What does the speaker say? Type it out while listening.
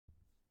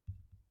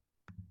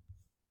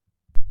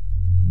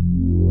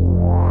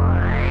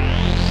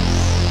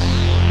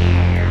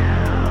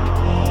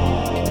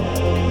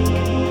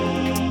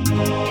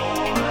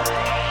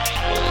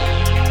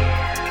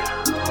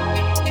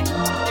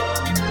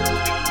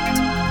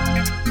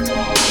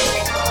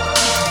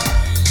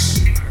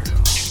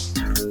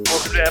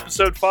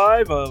episode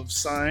 5 of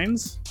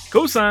Sines,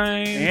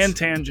 Cosines, and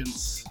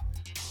Tangents.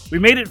 We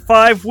made it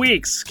 5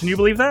 weeks. Can you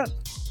believe that?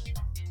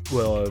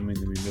 Well, I mean,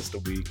 we missed a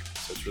week,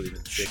 so it's really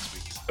been 6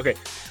 weeks. Okay,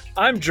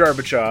 I'm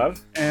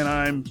Jarbachov. And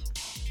I'm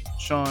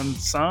Sean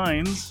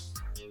Sines.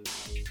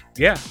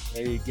 Yeah,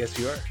 I guess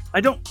you are.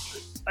 I don't...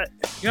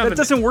 that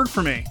doesn't work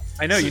for me.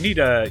 I know, you need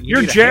a...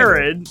 You're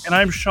Jared, and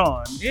I'm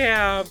Sean.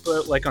 Yeah,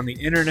 but like on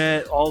the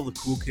internet, all the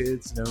cool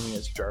kids know me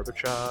as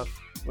Jarbachov.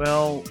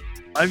 Well,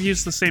 I've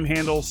used the same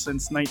handle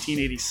since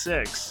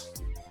 1986.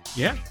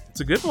 Yeah,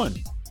 it's a good one.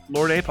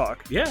 Lord Apoc.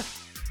 Yeah.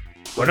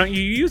 Why don't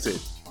you use it?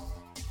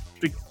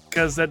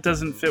 Because that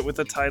doesn't fit with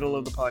the title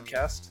of the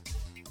podcast.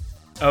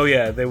 Oh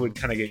yeah, they would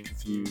kind of get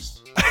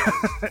confused.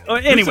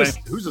 Anyway,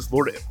 who's this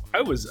Lord?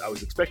 I was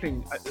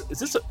expecting.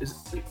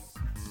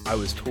 I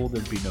was told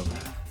there'd be no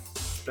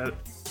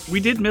math.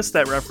 We did miss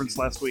that reference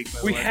last week.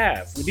 We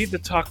have. We need to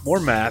talk more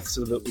math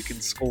so that we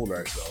can scold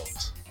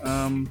ourselves.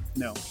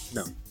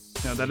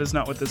 No, that is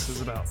not what this is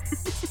about.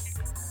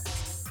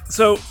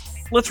 So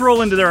let's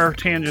roll into our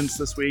tangents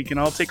this week, and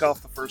I'll take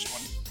off the first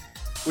one,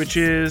 which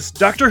is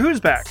Doctor Who's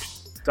back.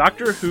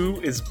 Doctor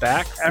Who is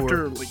back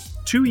after like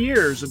 2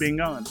 years of being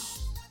gone.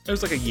 It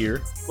was like a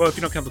year. Well, if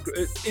you don't count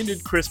it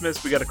ended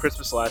Christmas. We got a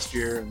Christmas last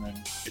year, and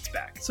then it's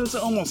back. So it's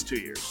almost 2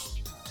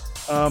 years.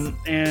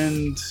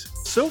 And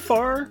so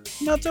far,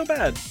 not so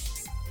bad.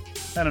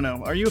 I don't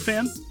know. Are you a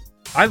fan?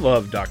 I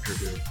love Doctor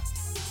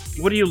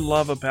Who. What do you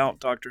love about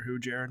Doctor Who,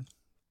 Jared?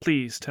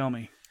 Please tell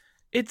me.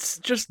 It's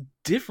just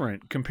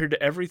different compared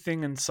to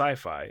everything in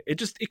sci-fi.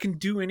 It can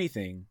do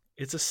anything.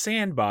 It's a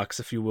sandbox,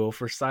 if you will,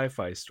 for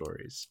sci-fi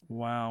stories.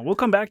 Wow. We'll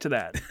come back to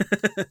that.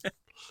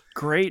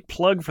 Great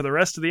plug for the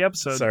rest of the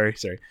episode. Sorry.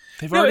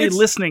 They've already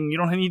listening. You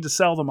don't need to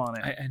sell them on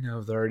it. I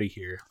know. They're already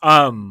here.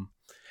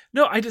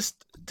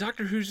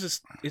 Doctor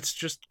Who's it's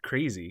just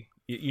crazy.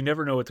 You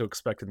never know what to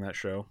expect in that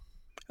show.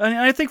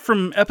 I think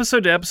from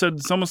episode to episode,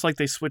 it's almost like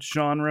they switch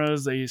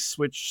genres, they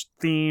switch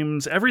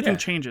themes, everything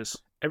changes.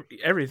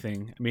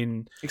 Everything. I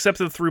mean... Except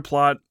the through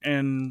plot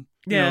and...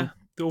 the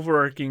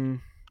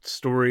overarching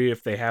story,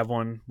 if they have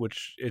one,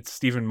 which it's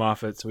Stephen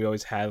Moffat, so he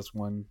always has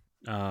one.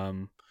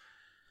 And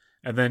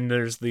then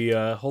there's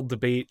the whole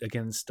debate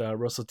against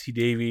Russell T.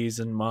 Davies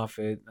and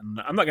Moffat. And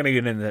I'm not going to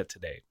get into that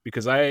today,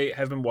 because I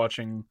have been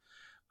watching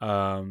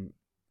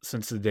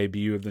since the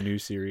debut of the new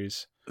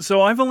series.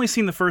 So I've only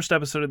seen the first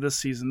episode of this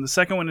season. The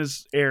second one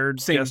is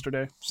aired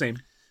yesterday. Same.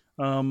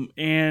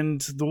 And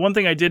the one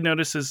thing I did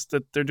notice is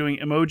that they're doing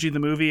Emoji the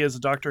Movie as a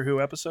Doctor Who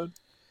episode.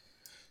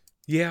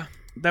 Yeah.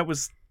 That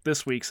was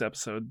this week's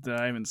episode that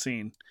I haven't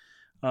seen.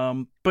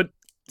 But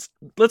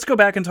let's go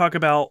back and talk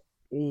about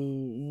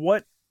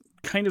what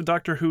kind of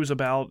Doctor Who's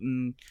about.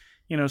 And,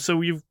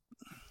 so you've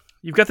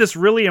got this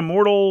really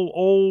immortal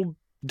old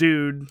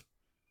dude.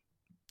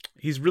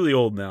 He's really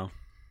old now.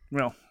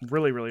 Well,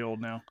 really, really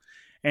old now.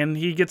 And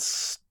he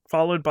gets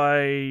followed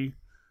by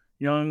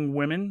young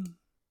women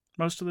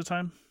most of the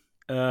time.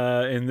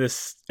 In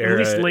this era, at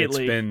least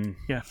lately, it's been...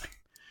 Yeah.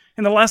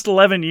 In the last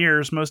 11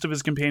 years, most of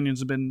his companions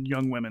have been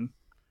young women.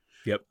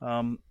 Yep.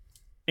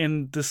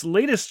 And this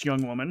latest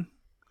young woman,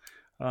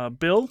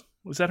 Bill,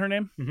 was that her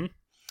name? Mm-hmm.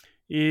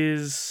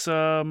 Is,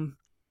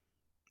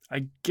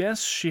 I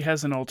guess she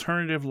has an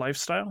alternative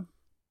lifestyle.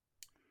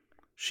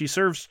 She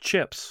serves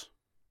chips.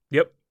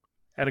 Yep.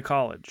 At a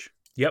college.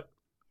 Yep.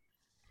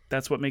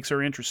 That's what makes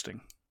her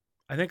interesting.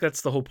 I think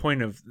that's the whole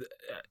point of...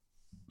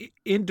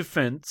 in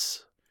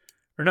defense...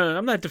 Or no,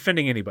 I'm not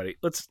defending anybody.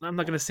 I'm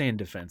not going to say in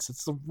defense.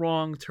 It's the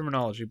wrong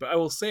terminology. But I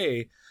will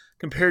say,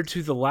 compared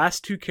to the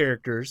last two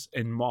characters,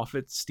 and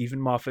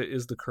Stephen Moffat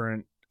is the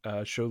current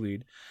show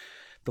lead,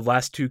 the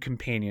last two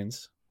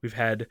companions, we've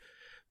had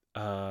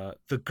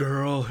the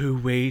girl who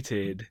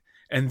waited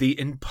and the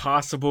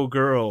impossible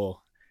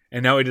girl.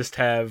 And now we just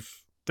have...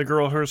 The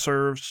girl who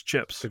serves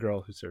chips. The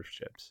girl who serves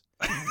chips.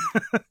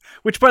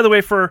 Which, by the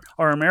way, for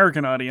our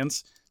American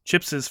audience,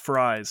 chips is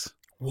fries.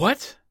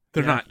 What?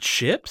 They're not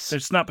chips?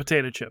 It's not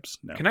potato chips.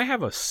 No. Can I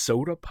have a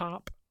soda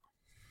pop?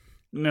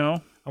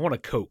 No. I want a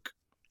Coke.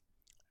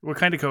 What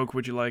kind of Coke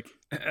would you like?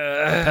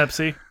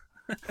 Pepsi?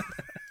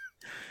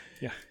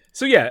 Yeah.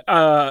 So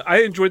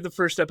I enjoyed the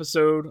first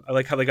episode. I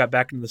like how they got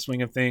back into the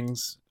swing of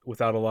things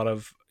without a lot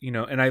of,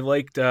 and I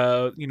liked,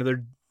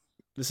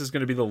 this is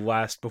going to be the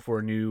last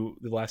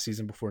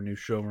season before a new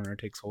showrunner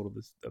takes hold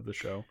of the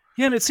show.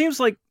 Yeah, and it seems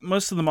like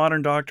most of the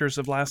modern Doctors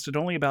have lasted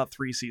only about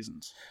 3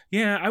 seasons.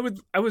 Yeah, I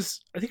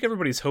think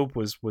everybody's hope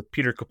was with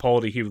Peter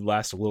Capaldi he would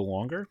last a little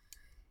longer.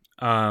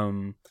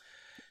 And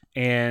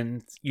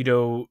I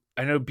know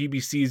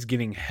BBC is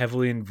getting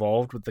heavily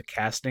involved with the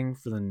casting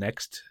for the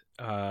next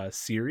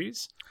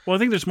series. Well, I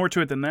think there's more to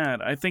it than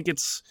that. I think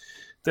it's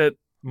that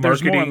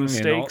marketing there's more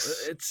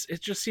mistakes.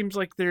 It just seems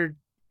like they're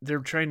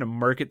trying to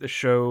market the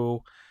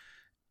show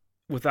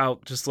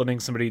without just letting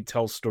somebody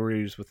tell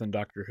stories within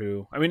Doctor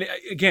Who. I mean,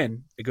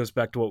 again, it goes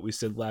back to what we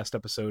said last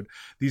episode.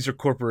 These are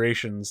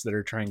corporations that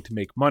are trying to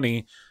make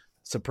money.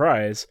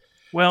 Surprise.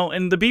 Well,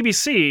 and the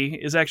BBC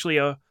is actually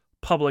a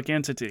public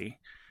entity,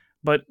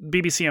 but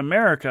BBC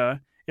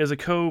America is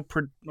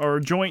a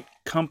joint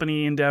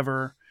company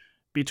endeavor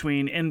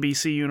between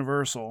NBC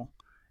Universal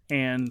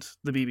and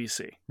the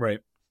BBC. Right.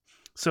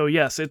 So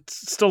yes,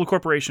 it's still a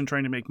corporation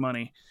trying to make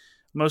money,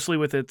 mostly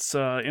with its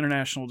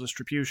international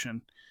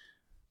distribution.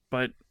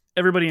 But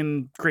everybody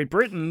in Great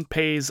Britain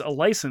pays a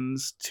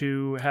license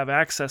to have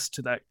access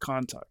to that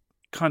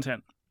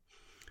content.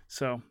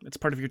 So it's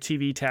part of your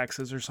TV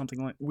taxes or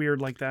something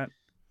weird like that.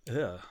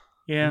 Ugh.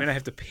 Yeah. I mean, I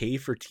have to pay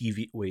for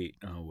TV. Wait,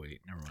 never mind.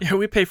 Yeah,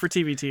 we pay for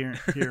TV here.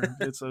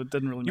 It doesn't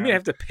really matter. You mean I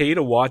have to pay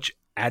to watch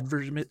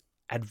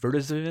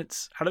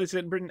advertisements? How do they say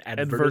it in Britain?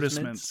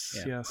 Advertisements.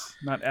 Yeah. Yes,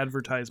 not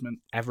advertisement.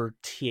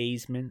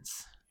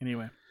 Advertisements.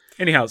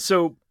 Anyhow,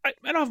 so I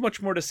don't have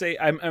much more to say.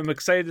 I'm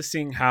excited to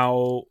seeing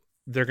how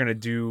they're going to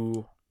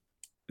do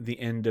the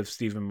end of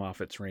Stephen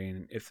Moffat's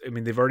reign.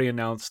 They've already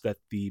announced that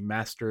the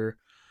Master,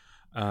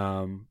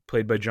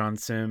 played by John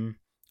Sim,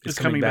 is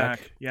coming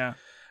back. Yeah.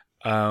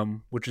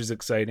 Which is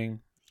exciting.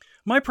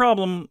 My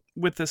problem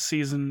with this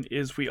season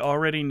is we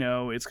already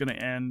know it's going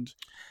to end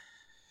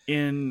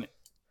in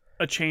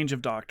a change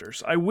of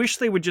doctors. I wish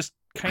they would just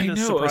kind of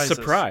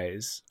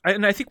surprise.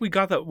 And I think we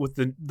got that with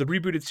the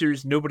rebooted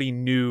series. Nobody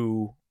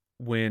knew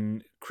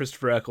when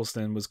Christopher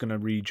Eccleston was going to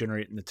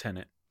regenerate in the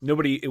Tenant.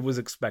 Nobody was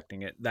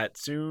expecting it that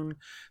soon.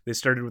 They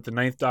started with the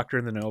Ninth Doctor,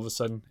 and then all of a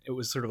sudden it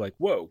was sort of like,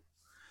 whoa.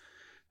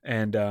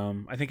 And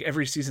I think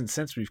every season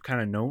since we've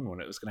kind of known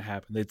when it was going to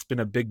happen. It's been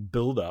a big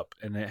build-up,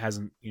 and it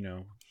hasn't,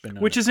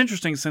 been... Which is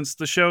interesting since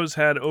the show's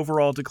had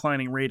overall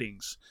declining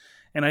ratings.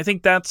 And I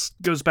think that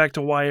goes back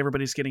to why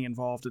everybody's getting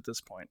involved at this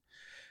point.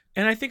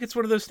 And I think it's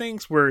one of those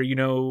things where,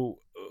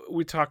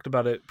 we talked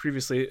about it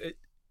previously.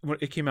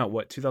 It came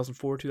out,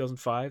 2004,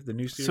 2005, the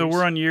new series? So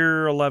we're on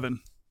year 11.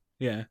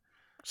 Yeah.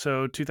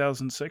 So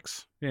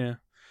 2006? Yeah.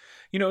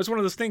 It's one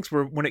of those things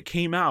where when it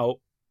came out,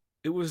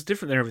 it was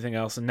different than everything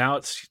else. And now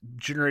it's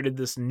generated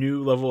this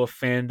new level of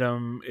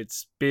fandom.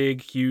 It's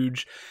big,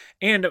 huge.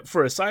 And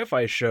for a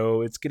sci-fi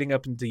show, it's getting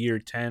up into year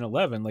 10,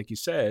 11, like you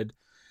said.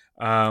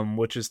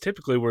 Which is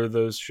typically where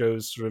those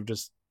shows sort of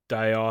just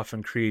die off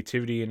in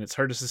creativity, and it's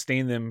hard to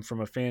sustain them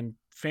from a fan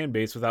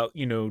base without,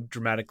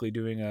 dramatically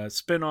doing a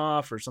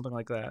spin-off or something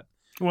like that.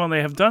 Well,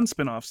 they have done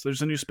spin-offs.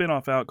 There's a new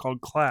spin-off out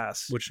called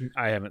Class. Which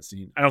I haven't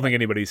seen. I don't think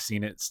anybody's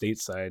seen it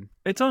stateside.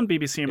 It's on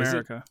BBC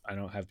America. I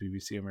don't have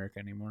BBC America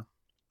anymore.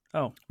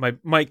 Oh.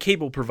 My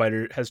cable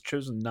provider has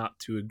chosen not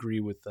to agree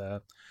with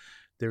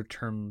their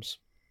terms.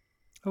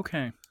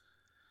 Okay.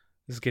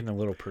 This is getting a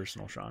little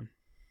personal, Sean.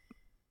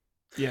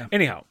 Yeah.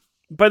 Anyhow.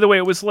 By the way,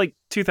 it was like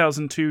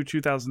 2002,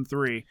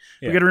 2003.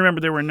 Yeah. We got to remember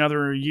there were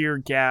another year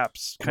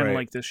gaps, kind of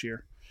like this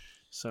year.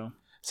 So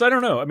I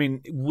don't know. I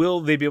mean,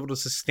 will they be able to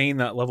sustain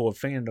that level of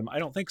fandom? I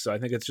don't think so. I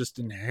think it's just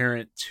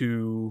inherent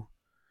to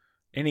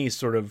any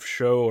sort of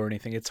show or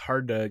anything. It's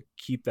hard to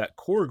keep that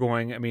core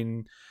going. I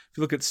mean, if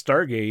you look at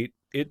Stargate,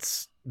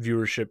 its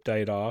viewership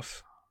died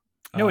off.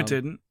 No, it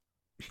didn't.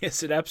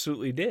 Yes, it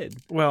absolutely did.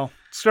 Well,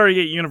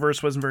 Stargate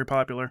Universe wasn't very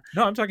popular.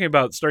 No, I'm talking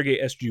about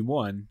Stargate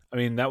SG-1. I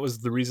mean, that was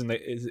the reason that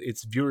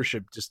its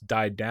viewership just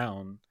died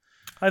down.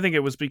 I think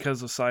it was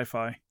because of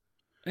sci-fi.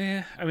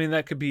 I mean,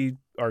 that could be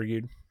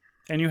argued.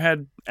 And you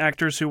had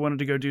actors who wanted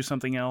to go do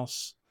something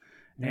else.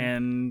 Yeah.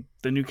 And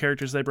the new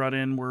characters they brought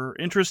in were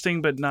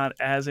interesting, but not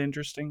as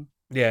interesting.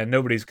 Yeah,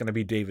 nobody's going to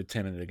be David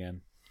Tennant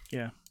again.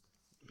 Yeah.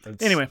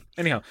 Anyhow,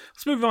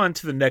 let's move on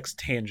to the next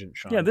tangent,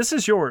 Sean. Yeah, this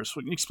is yours.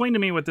 Explain to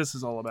me what this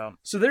is all about.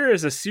 So there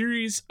is a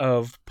series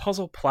of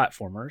puzzle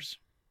platformers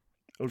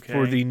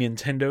for the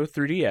Nintendo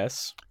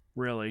 3DS.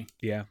 Really?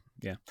 Yeah.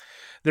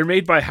 They're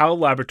made by HAL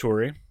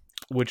Laboratory,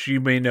 which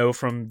you may know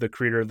from the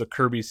creator of the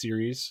Kirby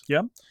series.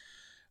 Yep.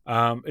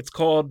 It's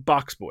called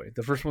Box Boy.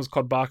 The first one's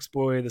called Box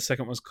Boy. The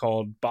second one's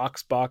called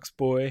Box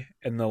Boy.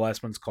 And the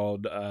last one's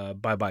called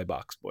Bye Bye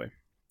Box Boy.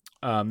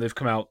 They've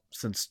come out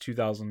since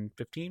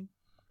 2015.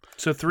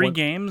 So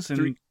games in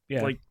 3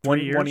 years?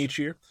 One each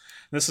year. And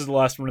this is the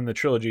last one in the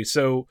trilogy.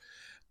 So,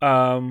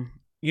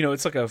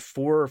 it's like a $4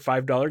 or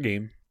 $5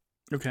 game.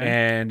 Okay.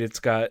 And it's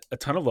got a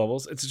ton of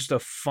levels. It's just a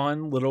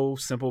fun little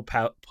simple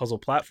puzzle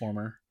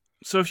platformer.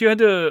 So if you had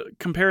to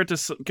compare it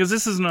to, because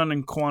this is an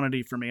unknown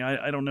quantity for me.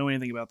 I don't know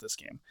anything about this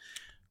game.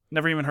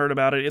 Never even heard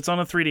about it. It's on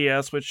a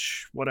 3DS,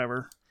 which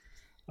whatever.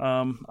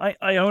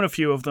 I own a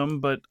few of them,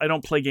 but I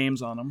don't play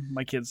games on them.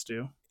 My kids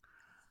do.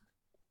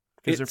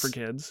 Because they're for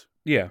kids.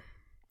 Yeah.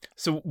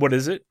 So what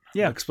is it?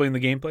 Yeah. I'll explain the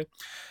gameplay.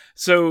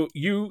 So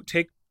you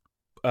take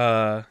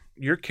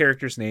your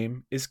character's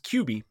name is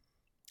QB.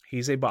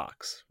 He's a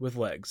box with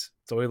legs.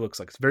 That's all he looks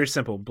like. It's very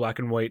simple, black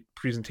and white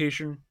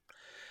presentation.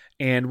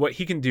 And what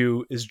he can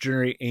do is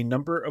generate a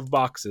number of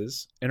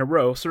boxes in a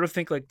row. Sort of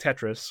think like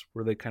Tetris,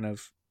 where they kind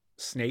of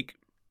snake,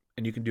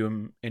 and you can do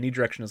them any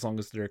direction as long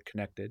as they're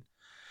connected.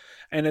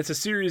 And it's a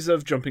series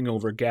of jumping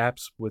over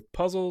gaps with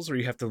puzzles, or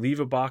you have to leave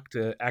a box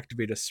to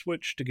activate a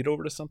switch to get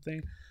over to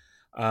something.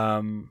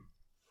 And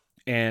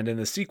in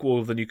the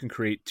sequel, then you can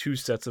create 2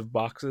 sets of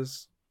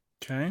boxes.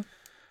 Okay.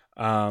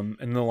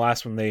 And the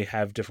last one, they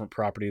have different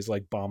properties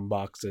like bomb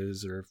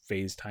boxes or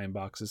phase time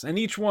boxes. And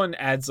each one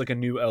adds like a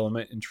new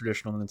element in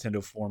traditional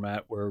Nintendo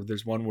format, where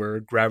there's one where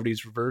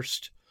gravity's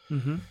reversed.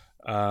 Mm-hmm.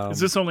 Is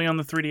this only on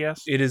the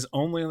 3DS? It is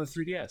only on the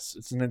 3DS.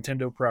 It's a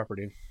Nintendo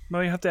property.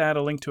 Well, you have to add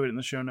a link to it in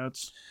the show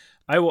notes.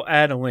 I will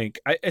add a link.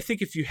 I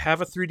think if you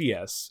have a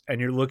 3DS and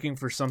you're looking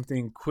for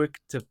something quick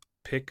to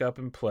pick up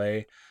and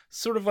play,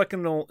 sort of like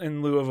in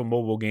lieu of a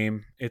mobile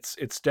game, it's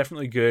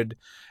definitely good.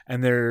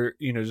 And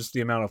just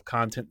the amount of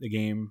content in the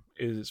game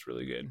is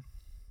really good.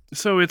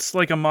 So it's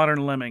like a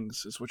modern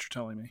Lemmings, is what you're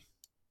telling me.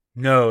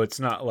 No, it's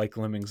not like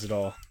Lemmings at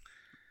all.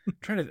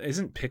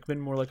 Isn't Pikmin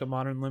more like a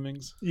modern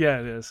Lemmings? Yeah,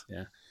 it is.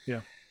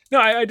 Yeah. No,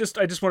 I just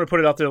want to put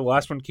it out there. The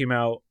last one came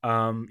out.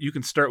 You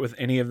can start with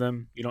any of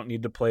them. You don't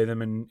need to play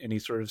them in any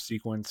sort of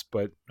sequence.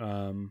 But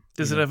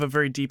does it have a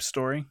very deep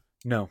story?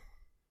 No.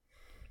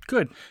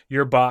 Good.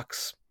 Your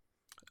box.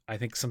 I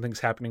think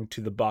something's happening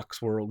to the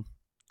box world,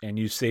 and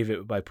you save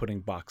it by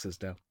putting boxes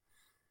down.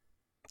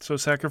 So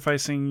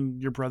sacrificing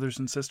your brothers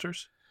and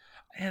sisters?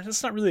 Yeah,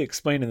 that's not really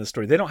explained in the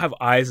story. They don't have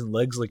eyes and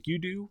legs like you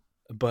do,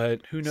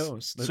 but who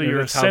knows? So you're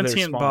a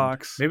sentient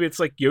box. Maybe it's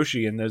like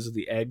Yoshi, and those are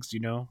the eggs,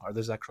 Are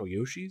those actual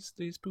Yoshis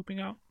that he's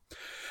pooping out?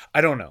 I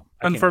don't know.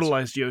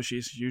 Unfertilized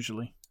Yoshis,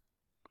 usually.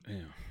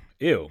 Ew.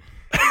 Ew.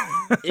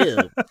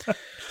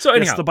 So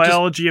anyhow, yes, the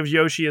biology of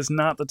Yoshi is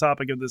not the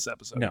topic of this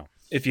episode. No.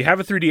 If you have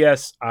a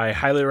 3DS, I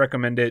highly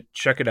recommend it.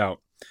 Check it out.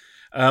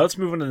 Let's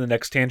move on to the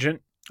next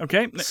tangent.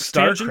 Okay.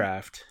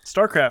 StarCraft.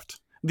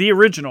 The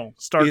original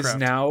StarCraft. Is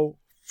now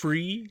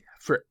free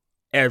for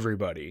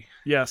everybody.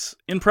 Yes.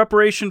 In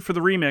preparation for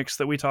the remix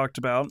that we talked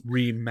about.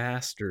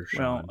 Remaster,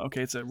 Sean. Well,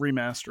 okay, it's a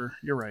remaster.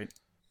 You're right.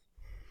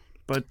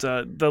 But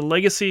the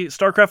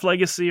StarCraft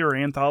Legacy or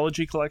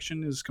Anthology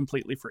Collection is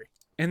completely free.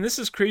 And this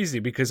is crazy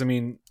because,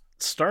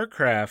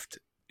 StarCraft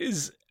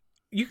is...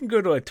 You can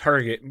go to a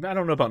Target, I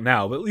don't know about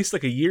now, but at least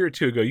like a year or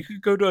two ago, you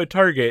could go to a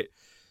Target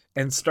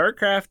and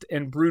StarCraft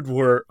and Brood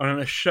War on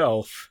a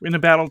shelf. In the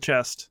battle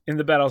chest.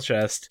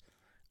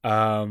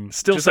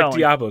 Still selling. Like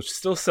Diablo,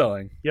 still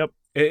selling. Yep.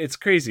 It's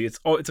crazy. It's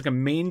like a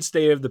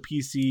mainstay of the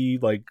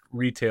PC like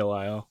retail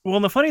aisle. Well,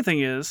 and the funny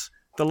thing is,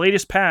 the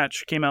latest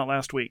patch came out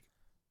last week.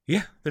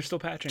 Yeah, they're still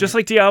patching. Just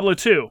like Diablo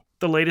 2.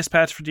 The latest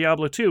patch for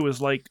Diablo 2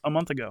 was like a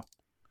month ago.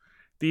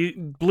 The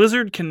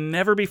Blizzard can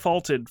never be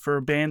faulted for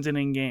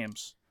abandoning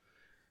games.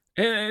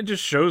 And it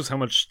just shows how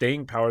much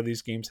staying power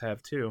these games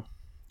have too.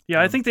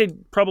 Yeah, I think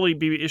they'd probably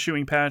be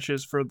issuing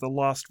patches for the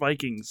Lost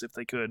Vikings if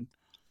they could.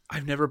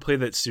 I've never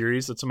played that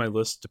series. That's on my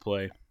list to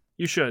play.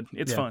 You should.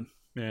 It's fun.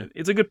 Yeah.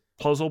 It's a good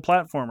puzzle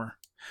platformer.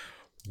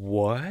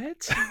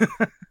 What?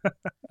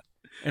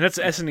 And that's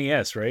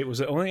SNES, right? Was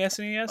it only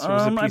SNES? Or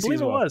was it PC I believe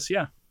as well? it was,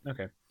 yeah.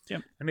 Okay. Yeah.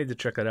 I need to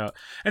check that out.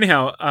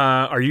 Anyhow,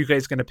 are you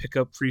guys going to pick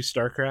up free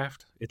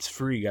StarCraft? It's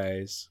free,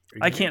 guys.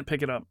 I can't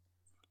pick it up.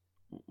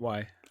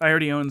 Why? I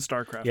already own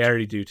StarCraft. Yeah, I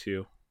already do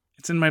too.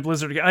 It's in my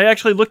Blizzard. I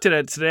actually looked at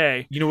it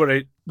today. You know what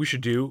we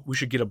should do? We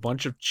should get a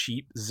bunch of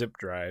cheap zip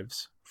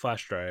drives,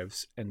 flash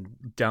drives, and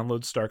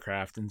download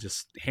StarCraft and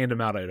just hand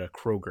them out at a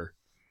Kroger.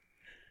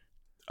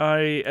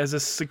 As a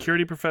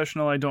security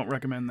professional, I don't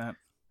recommend that.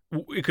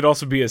 It could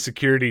also be a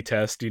security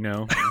test,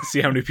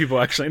 see how many people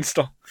actually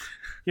install.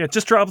 Yeah,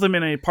 just drop them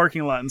in a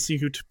parking lot and see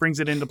who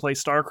brings it in to play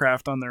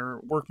StarCraft on their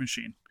work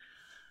machine.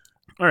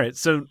 All right,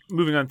 so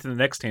moving on to the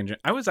next tangent.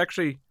 I was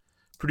actually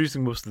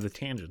producing most of the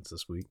tangents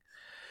this week.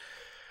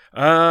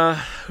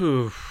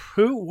 Who?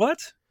 What?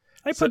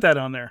 I put that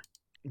on there.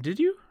 Did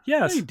you?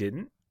 Yes. No, you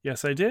didn't.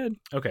 Yes, I did.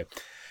 Okay.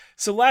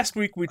 So last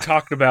week we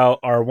talked about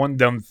our one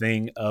dumb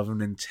thing of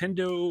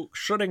Nintendo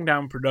shutting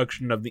down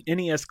production of the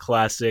NES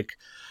Classic,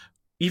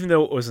 even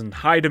though it was in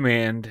high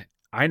demand.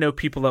 I know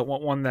people that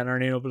want one that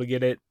aren't able to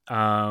get it,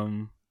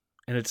 and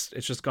it's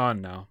just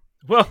gone now.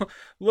 Well,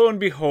 lo and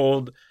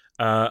behold,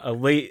 a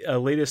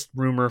latest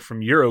rumor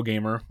from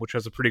Eurogamer, which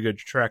has a pretty good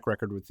track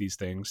record with these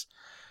things,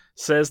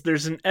 says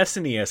there's an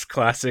SNES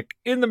Classic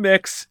in the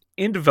mix,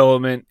 in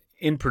development,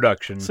 in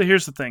production. So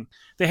here's the thing.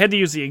 They had to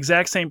use the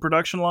exact same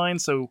production line,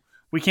 so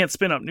we can't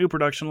spin up new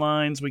production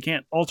lines. We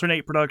can't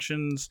alternate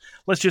productions.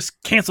 Let's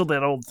just cancel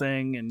that old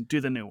thing and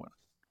do the new one.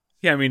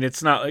 Yeah,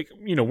 it's not like,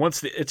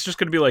 it's just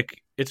going to be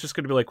like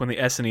when the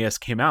SNES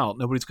came out,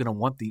 nobody's going to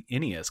want the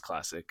NES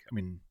Classic.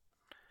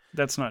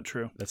 That's not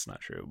true. That's not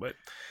true, but...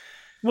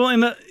 Well,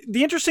 and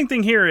the interesting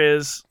thing here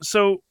is,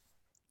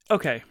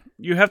 okay,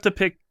 you have to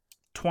pick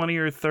 20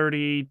 or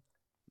 30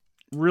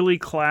 really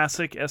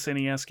classic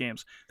SNES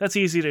games. That's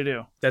easy to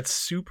do. That's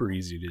super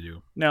easy to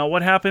do. Now,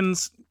 what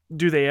happens?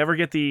 Do they ever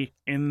get the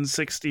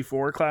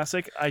N64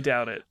 Classic? I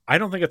doubt it. I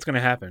don't think it's going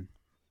to happen.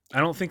 I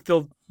don't think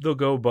they'll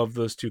go above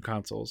those two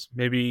consoles.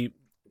 Maybe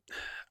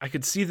I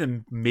could see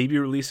them maybe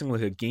releasing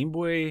like a Game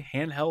Boy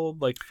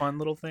handheld, like fun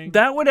little thing.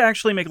 That would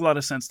actually make a lot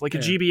of sense, like a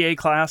GBA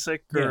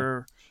Classic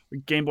or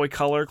Game Boy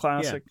Color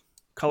Classic,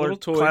 Color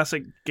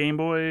Classic Game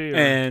Boy,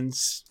 and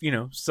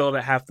sell it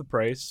at half the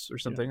price or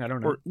something. Yeah. I don't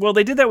know. Well,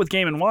 they did that with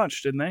Game &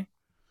 Watch, didn't they?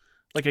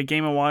 Like a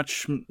Game &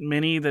 Watch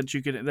Mini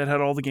that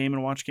had all the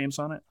Game & Watch games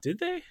on it. Did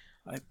they?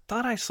 I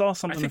thought I saw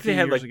something. I think they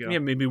had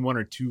maybe 1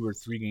 or 2 or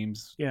 3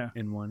 games.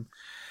 In one.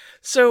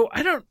 So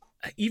I don't.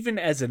 Even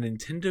as a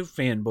Nintendo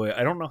fanboy,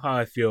 I don't know how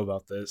I feel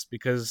about this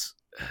because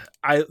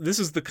this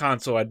is the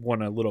console I'd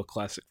want a little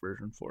classic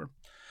version for.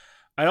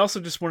 I also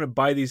just want to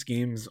buy these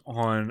games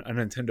on a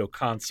Nintendo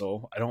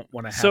console. I don't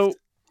want to have So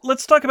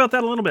let's talk about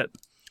that a little bit.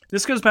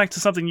 This goes back to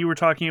something you were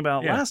talking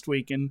about Yeah. last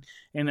week, and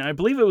I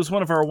believe it was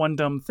one of our one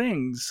dumb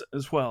things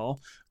as well,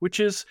 which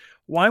is,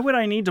 why would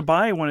I need to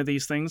buy one of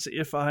these things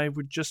if I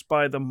would just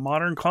buy the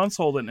modern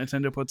console that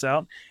Nintendo puts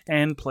out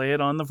and play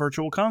it on the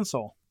Virtual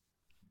Console?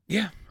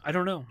 Yeah, I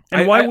don't know.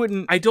 And why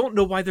wouldn't... I don't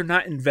know why they're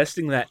not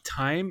investing that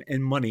time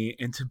and money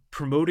into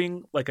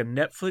promoting like a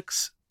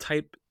Netflix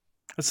type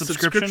a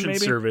subscription maybe?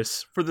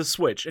 service for the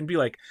Switch and be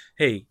like,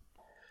 hey,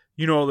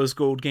 you know all those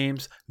gold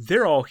games?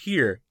 They're all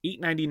here,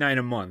 $8.99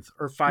 a month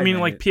or $5.99. I mean,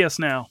 like PS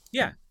Now.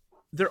 Yeah,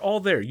 they're all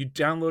there. You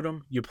download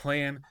them, you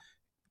play them.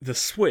 The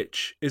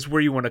Switch is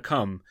where you want to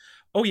come.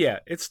 Oh yeah,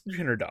 it's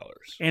 $300,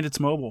 And it's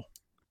mobile.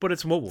 but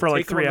it's mobile For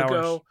like Take them 3 on the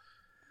hours. go.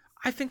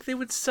 I think they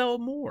would sell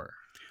more.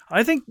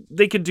 I think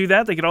they could do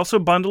that. They could also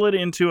bundle it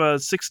into a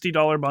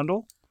 $60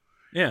 bundle.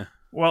 Yeah,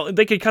 Well,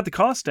 they could cut the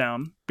cost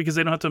down because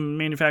they don't have to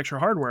manufacture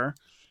hardware.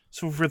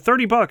 So for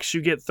 $30,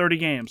 you get 30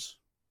 games.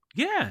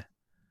 yeah,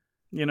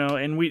 You know,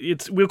 and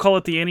we'll call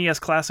it the NES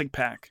Classic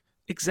Pack.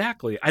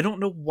 exactly. I don't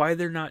know why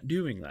they're not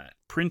doing that.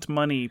 Print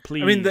money,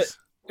 please. I mean,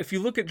 if you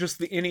look at just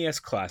the NES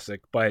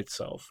Classic by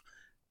itself,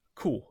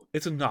 cool.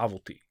 It's a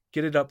novelty.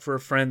 Get it up for a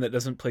friend that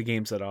doesn't play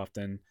games that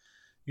often.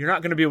 You're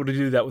not going to be able to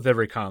do that with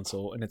every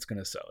console, and it's going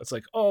to sell. It's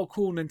like, oh,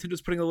 cool,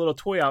 Nintendo's putting a little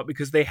toy out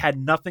because they had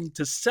nothing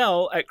to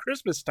sell at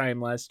Christmas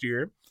time last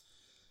year.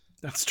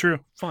 That's true.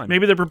 Fun.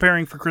 Maybe they're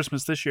preparing for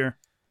Christmas this year.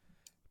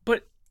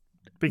 But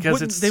because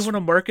wouldn't they want to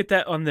market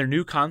that on their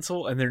new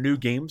console and their new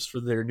games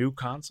for their new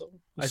console?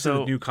 I said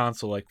the new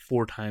console like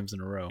 4 times in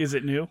a row. Is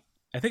it new?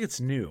 I think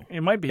it's new. It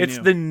might be It's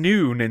new. the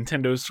new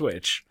Nintendo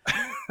Switch.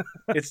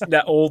 It's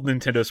that old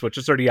Nintendo Switch.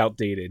 It's already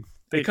outdated.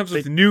 It comes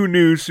with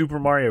new Super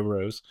Mario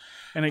Bros.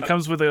 And it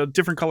comes with a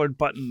different colored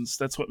buttons.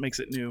 That's what makes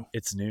it new.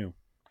 It's new.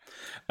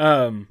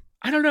 I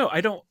don't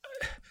know.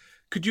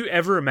 Could you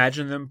ever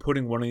imagine them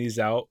putting one of these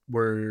out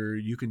where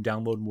you can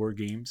download more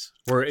games?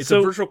 Where it's a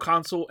virtual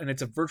console and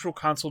it's a virtual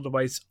console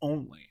device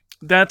only?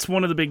 That's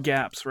one of the big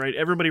gaps, right?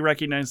 Everybody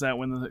recognized that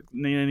when the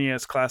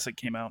NES Classic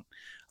came out.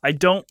 I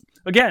don't...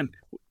 Again,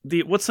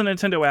 what's the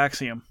Nintendo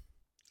axiom?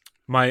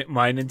 My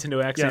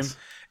Nintendo axiom? Yes.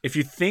 If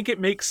you think it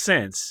makes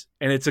sense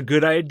and it's a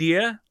good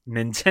idea,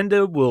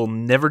 Nintendo will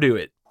never do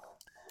it.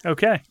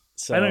 Okay.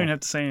 So, I don't even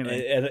have to say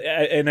anything.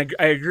 And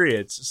I agree.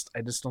 I just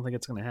don't think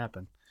it's going to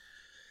happen.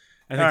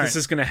 I think this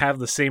is going to have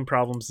the same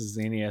problems as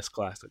the NES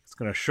Classic. It's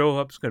going to show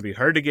up, it's going to be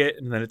hard to get,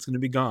 and then it's going to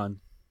be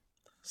gone.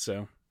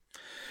 So,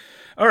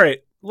 all right,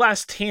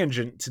 last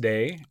tangent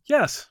today.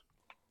 Yes.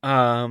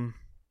 I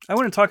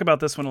want to talk about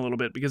this one a little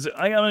bit because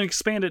I'm going to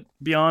expand it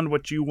beyond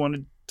what you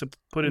wanted to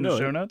put in the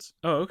show notes.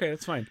 Oh, okay,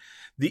 that's fine.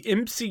 The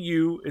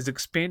MCU is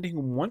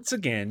expanding once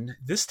again,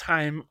 this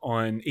time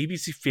on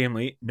ABC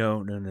Family.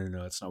 No,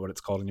 it's not what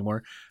it's called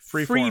anymore.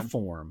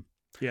 Freeform.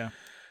 Yeah.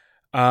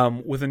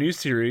 With a new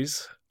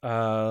series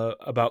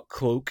about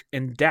Cloak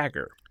and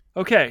Dagger.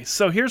 Okay,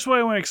 so here's why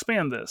I want to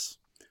expand this.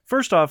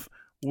 First off,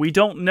 we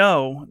don't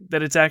know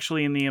that it's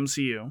actually in the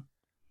MCU.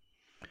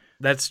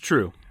 That's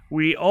true.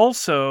 We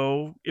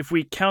also, if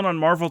we count on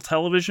Marvel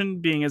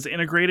Television being as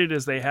integrated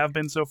as they have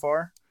been so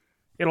far,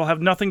 it'll have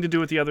nothing to do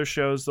with the other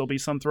shows. There'll be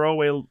some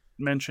throwaway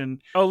mention.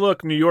 Oh,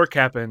 look, New York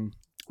happened.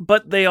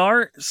 But they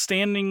are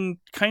standing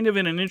kind of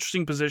in an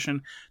interesting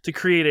position to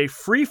create a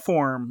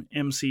freeform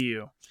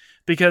MCU.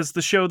 Because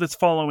the show that's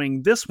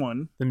following this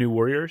one, The New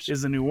Warriors,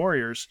 is The New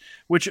Warriors,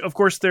 which, of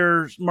course,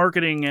 they're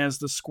marketing as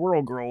the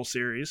Squirrel Girl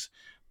series.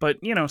 But,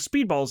 you know,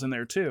 Speedball's in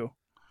there, too.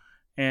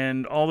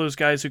 And all those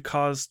guys who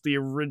caused the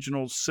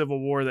original Civil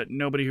War that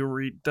nobody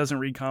who doesn't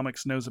read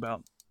comics knows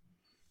about.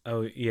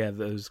 Oh, yeah,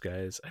 those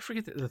guys. I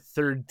forget the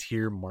third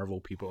tier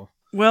Marvel people.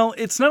 Well,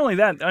 it's not only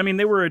that. I mean,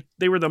 they were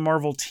the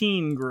Marvel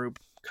teen group,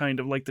 kind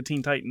of like the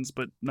Teen Titans,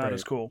 but not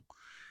as cool.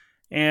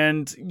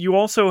 And you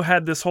also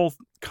had this whole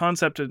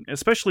concept,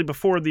 especially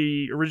before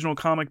the original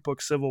comic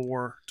book Civil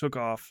War took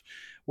off,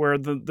 where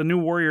the New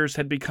Warriors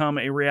had become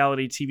a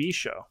reality TV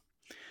show.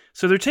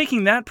 So they're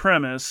taking that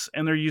premise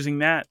and they're using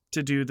that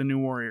to do the New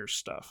Warriors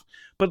stuff.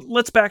 But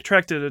let's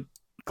backtrack to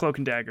Cloak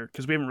and Dagger,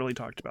 because we haven't really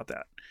talked about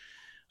that.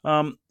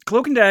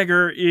 Cloak and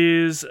Dagger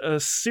is a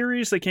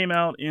series that came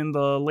out in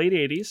the late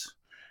 80s,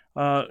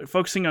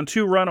 focusing on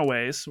 2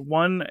 runaways.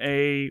 One,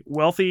 a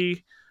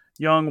wealthy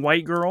young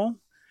white girl,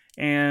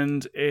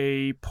 and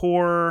a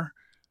poor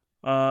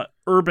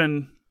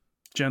urban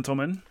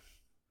gentleman,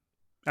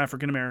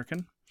 African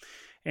American.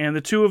 And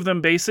the 2 of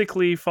them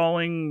basically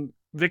falling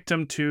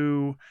victim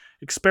to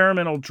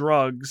experimental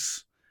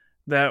drugs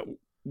that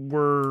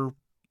were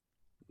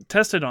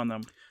tested on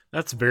them.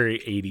 That's very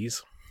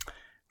 80s.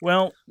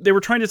 Well, they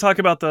were trying to talk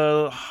about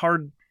the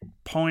hard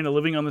point of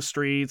living on the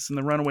streets and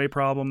the runaway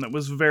problem that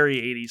was a very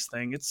 80s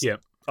thing. It's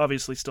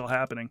obviously still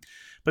happening.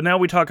 But now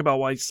we talk about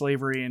white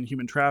slavery and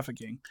human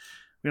trafficking.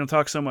 We don't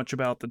talk so much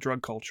about the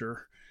drug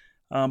culture.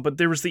 But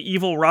there was the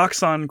evil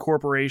Roxxon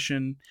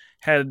Corporation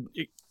had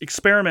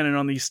experimented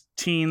on these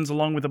teens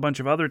along with a bunch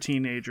of other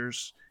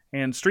teenagers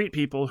and street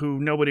people who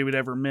nobody would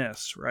ever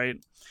miss, right?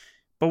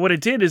 But what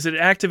it did is it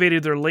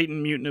activated their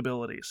latent mutant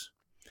abilities.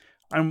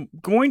 I'm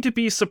going to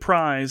be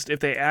surprised if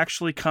they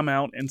actually come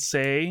out and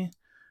say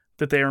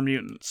that they are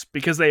mutants,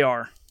 because they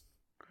are.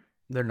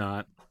 They're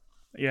not.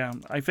 Yeah,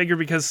 I figure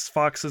because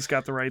Fox has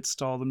got the rights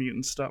to all the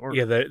mutant stuff.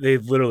 Yeah, they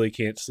literally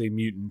can't say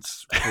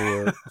mutants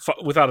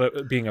without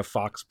it being a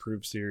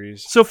Fox-approved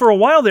series. So for a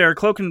while there,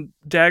 Cloak and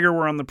Dagger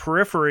were on the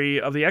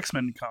periphery of the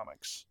X-Men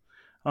comics.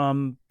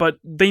 But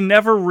they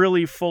never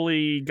really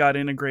fully got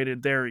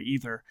integrated there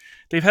either.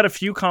 They've had a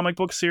few comic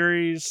book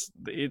series.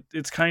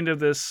 It's kind of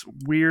this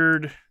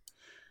weird,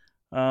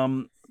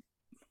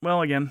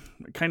 well, again,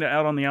 kind of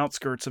out on the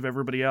outskirts of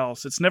everybody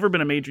else. It's never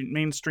been a major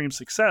mainstream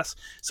success.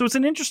 So it's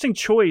an interesting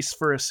choice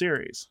for a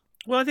series.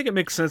 Well, I think it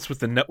makes sense with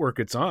the network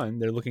it's on.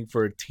 They're looking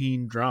for a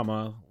teen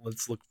drama.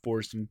 Let's look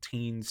for some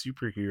teen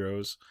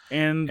superheroes.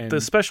 And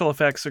the special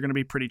effects are going to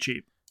be pretty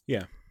cheap.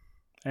 Yeah.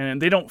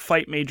 And they don't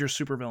fight major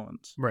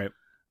supervillains. Right.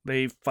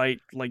 They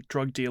fight like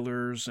drug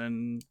dealers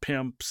and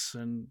pimps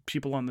and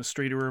people on the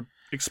street who are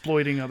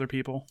exploiting other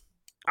people.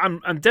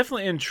 I'm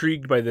definitely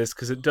intrigued by this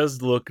because it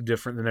does look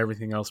different than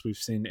everything else we've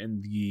seen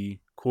in the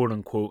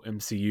quote-unquote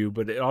MCU,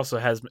 but it also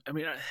has, I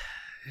mean,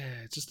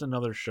 it's just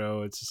another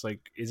show. It's just like,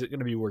 is it going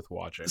to be worth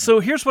watching? So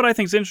here's what I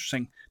think is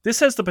interesting. This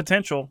has the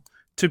potential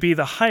to be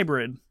the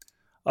hybrid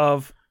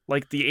of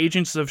like the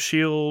Agents of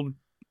S.H.I.E.L.D.,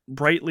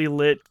 brightly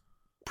lit,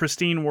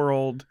 pristine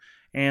world,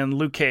 and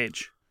Luke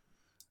Cage.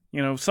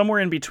 You know, somewhere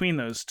in between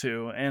those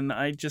two. And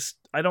I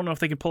don't know if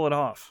they can pull it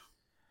off.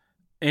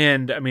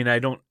 And, I mean,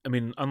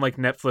 unlike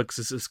Netflix,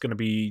 is this going to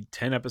be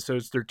 10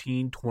 episodes,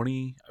 13,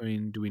 20? I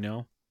mean, do we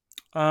know?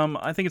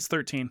 I think it's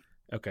 13.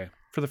 Okay.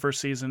 For the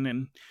first season,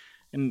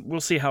 and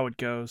we'll see how it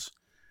goes.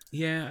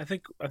 Yeah, I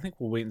think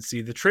we'll wait and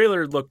see. The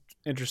trailer looked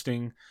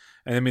interesting.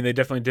 And, I mean, they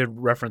definitely did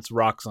reference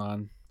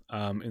Roxxon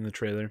in the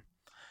trailer.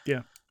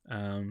 Yeah.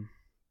 And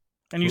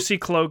you see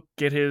Cloak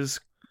get his,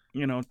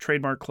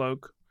 trademark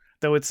cloak,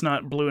 though it's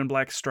not blue and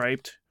black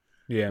striped.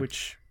 Yeah.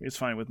 Which is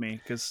fine with me,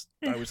 because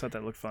I always thought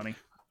that looked funny.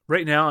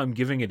 Right now, I'm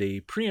giving it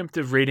a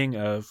preemptive rating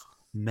of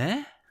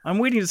meh. I'm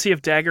waiting to see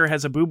if Dagger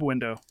has a boob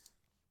window.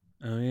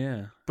 Oh,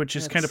 yeah. Which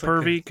is kind of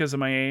pervy because of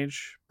my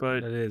age.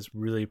 But that is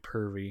really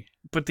pervy.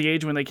 But the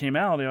age when they came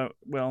out,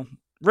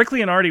 Rick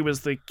Leonardi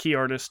was the key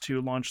artist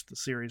who launched the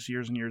series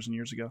years and years and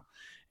years ago.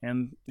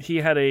 And he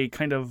had a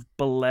kind of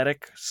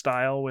balletic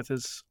style with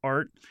his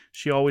art.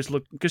 She always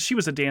looked, because she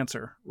was a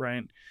dancer,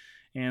 right?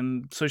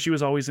 And so she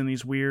was always in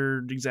these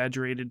weird,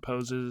 exaggerated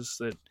poses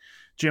that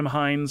Jim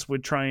Hines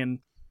would try and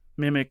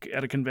mimic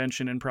at a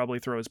convention and probably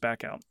throw his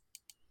back out.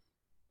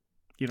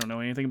 You don't know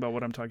anything about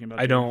what I'm talking about?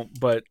 I don't,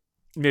 but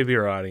maybe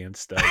our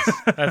audience does.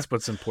 That's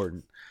what's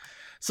important.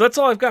 So that's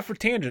all I've got for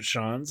Tangent,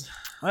 Sean's.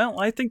 Well,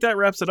 I think that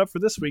wraps it up for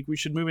this week. We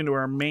should move into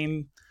our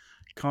main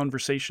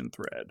conversation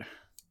thread.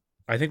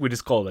 I think we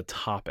just call it a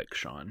topic,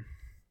 Sean.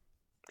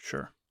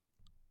 Sure.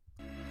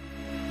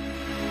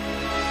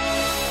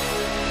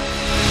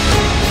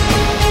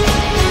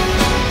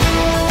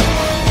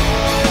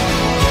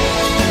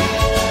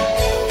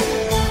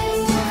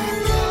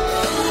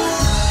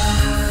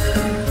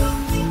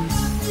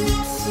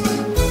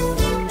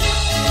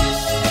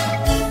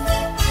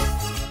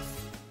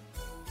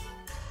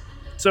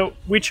 So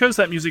we chose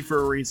that music for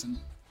a reason.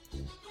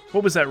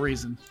 What was that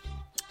reason?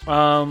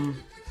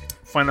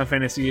 Final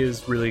Fantasy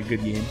is really a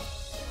good game.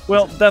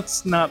 Well,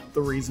 that's not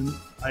the reason.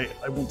 I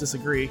won't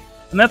disagree.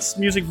 And that's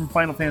music from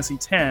Final Fantasy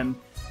X,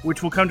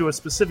 which will come to a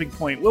specific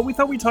point. What we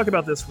thought we'd talk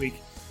about this week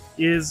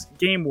is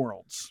game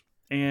worlds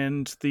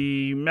and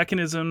the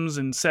mechanisms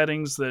and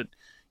settings that,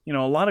 a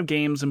lot of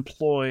games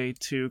employ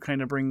to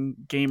kind of bring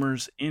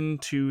gamers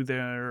into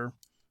their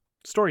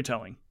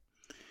storytelling.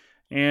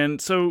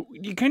 And so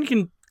you kind of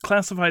can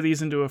classify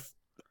these into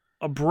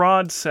a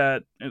broad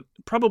set,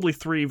 probably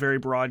three very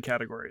broad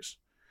categories.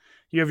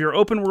 You have your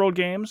open world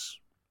games,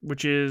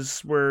 which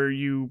is where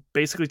you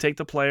basically take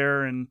the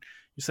player and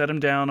you set them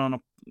down on a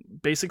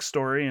basic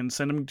story and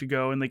send them to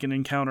go and they can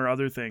encounter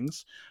other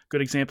things.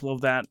 Good example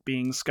of that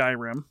being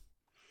Skyrim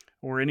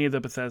or any of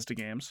the Bethesda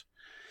games.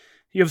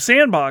 You have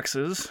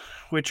sandboxes,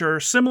 which are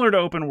similar to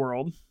open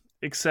world,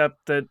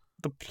 except that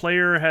the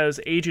player has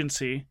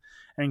agency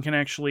and can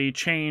actually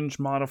change,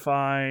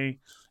 modify,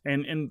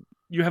 and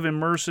you have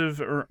emergent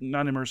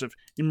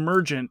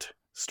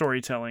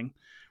storytelling,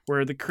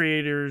 where the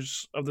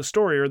creators of the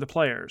story are the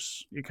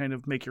players. You kind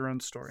of make your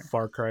own story.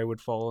 Far Cry would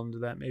fall into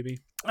that, maybe?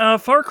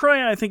 Far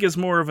Cry, I think, is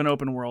more of an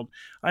open world.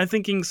 I'm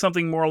thinking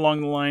something more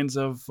along the lines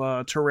of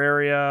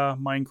Terraria,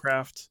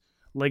 Minecraft,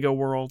 Lego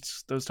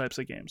Worlds, those types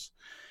of games.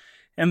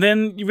 And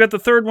then you've got the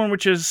third one,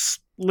 which is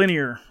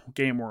linear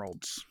game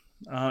worlds.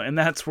 And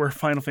that's where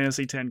Final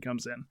Fantasy X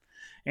comes in.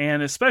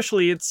 And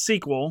especially its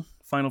sequel,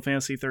 Final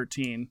Fantasy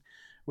XIII,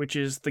 which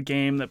is the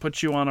game that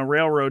puts you on a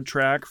railroad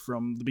track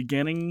from the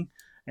beginning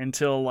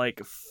until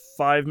like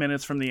 5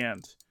 minutes from the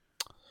end.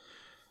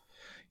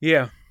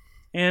 Yeah.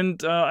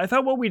 And I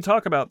thought what we'd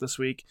talk about this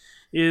week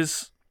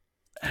is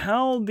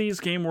how these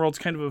game worlds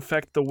kind of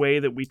affect the way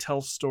that we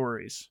tell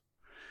stories.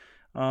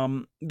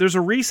 There's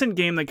a recent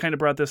game that kind of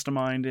brought this to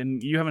mind,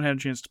 and you haven't had a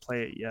chance to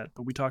play it yet,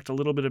 but we talked a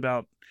little bit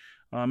about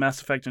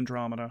Mass Effect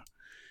Andromeda.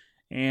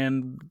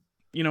 And,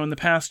 in the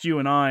past, you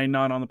and I,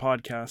 not on the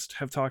podcast,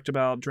 have talked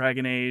about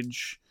Dragon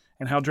Age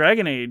and how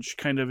Dragon Age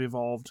kind of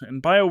evolved.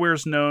 And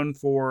BioWare's known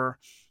for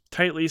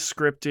tightly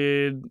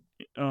scripted,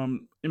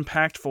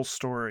 impactful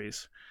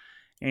stories.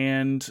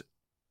 And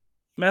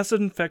Mass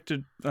Effect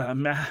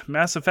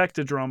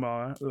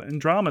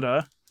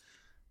Andromeda,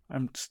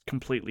 I'm just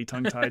completely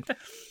tongue-tied,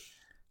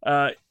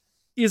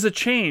 is a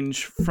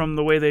change from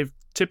the way they've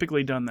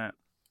typically done that,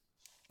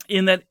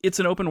 in that it's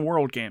an open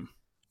world game.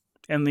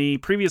 And the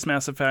previous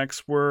Mass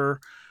Effects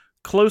were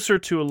closer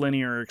to a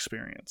linear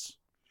experience.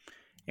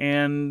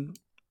 And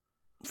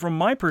from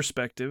my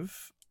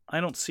perspective, I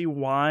don't see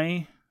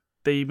why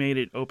they made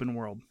it open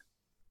world.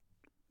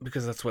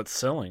 Because that's what's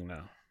selling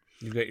now.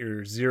 You've got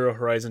your Zero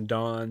Horizon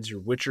Dawns,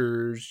 your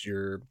Witchers,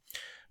 your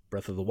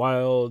Breath of the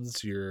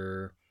Wilds,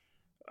 your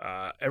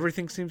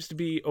everything seems to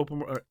be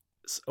open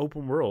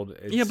world.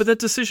 Yeah, but that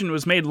decision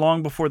was made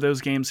long before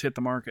those games hit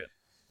the market.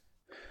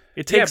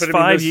 It takes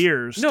 5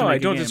 years. No, I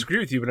don't disagree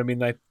with you, but I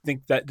mean, I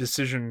think that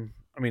decision.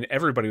 I mean,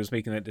 everybody was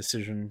making that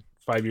decision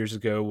 5 years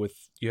ago. With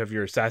you have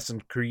your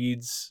Assassin's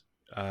Creeds,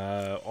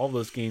 all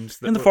those games,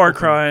 and the Far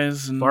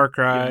Cry's,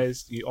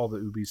 all the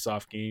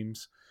Ubisoft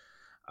games.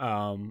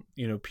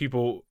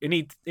 People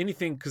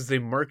anything because they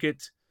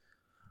market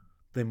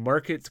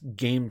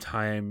game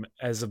time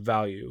as a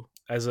value,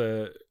 as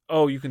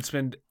you can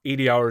spend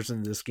 80 hours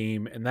in this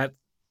game, and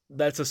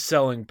that's a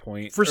selling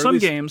point for some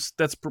games.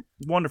 That's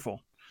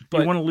wonderful.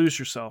 But you want to lose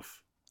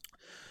yourself.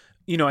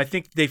 I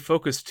think they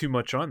focus too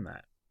much on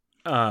that.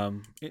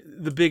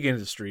 The big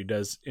industry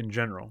does in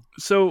general.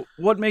 So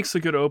what makes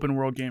a good open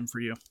world game for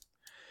you?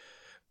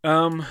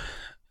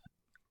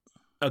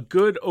 A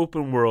good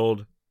open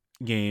world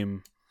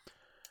game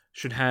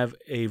should have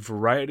a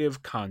variety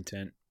of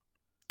content,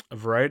 a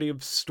variety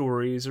of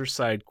stories or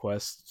side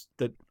quests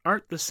that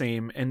aren't the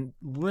same, and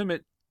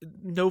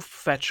no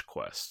fetch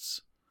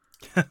quests.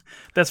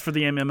 That's for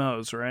the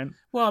MMOs, right?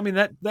 Well, I mean,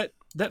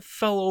 that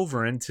fell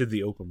over into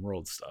the open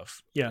world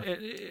stuff. Yeah.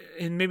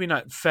 And maybe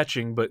not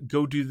fetching, but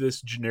go do this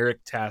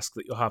generic task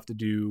that you'll have to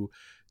do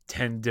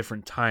 10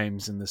 different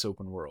times in this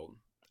open world,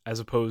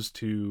 as opposed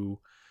to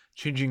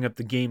changing up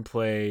the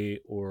gameplay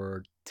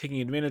or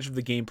taking advantage of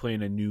the gameplay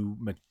in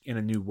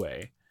a new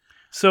way.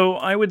 So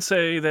I would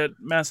say that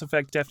Mass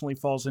Effect definitely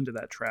falls into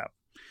that trap.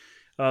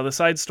 The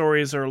side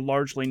stories are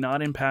largely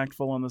not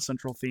impactful on the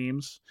central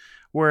themes,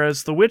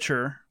 whereas The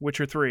Witcher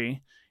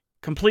 3,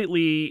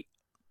 completely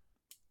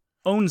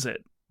owns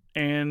it.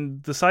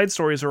 And the side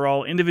stories are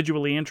all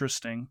individually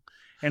interesting.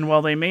 And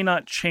while they may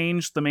not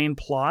change the main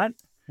plot,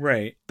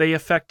 right, they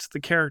affect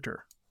the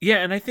character. Yeah,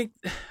 and I think...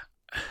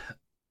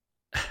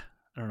 I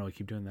don't know, I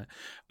keep doing that.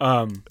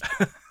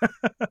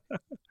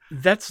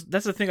 That's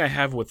the thing I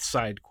have with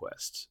side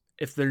quests.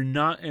 If they're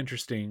not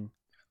interesting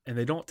and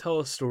they don't tell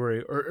a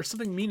story or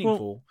something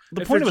meaningful...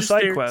 Well, the point of a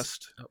side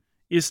quest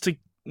is to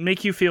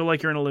make you feel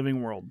like you're in a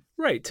living world.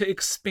 Right, to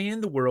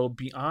expand the world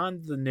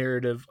beyond the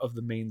narrative of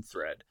the main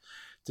thread.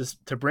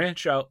 Just to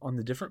branch out on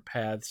the different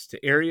paths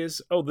to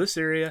areas. Oh, this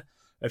area,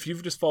 if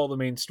you've just followed the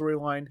main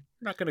storyline,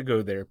 you're not going to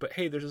go there. But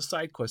hey, there's a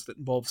side quest that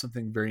involves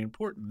something very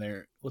important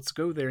there. Let's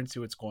go there and see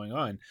what's going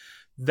on.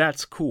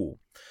 That's cool.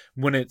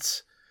 When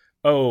it's,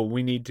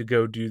 we need to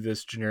go do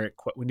this generic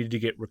we need to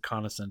get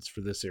reconnaissance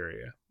for this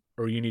area.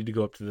 Or you need to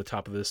go up to the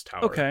top of this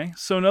tower. Okay,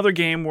 so another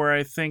game where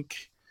I think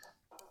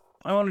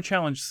I want to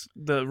challenge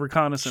the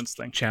reconnaissance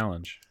thing.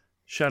 Challenge.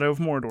 Shadow of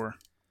Mordor.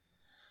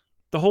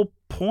 The whole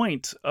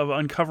point of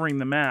uncovering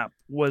the map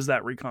was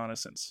that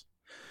reconnaissance.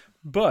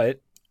 But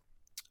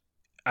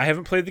I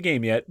haven't played the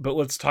game yet, but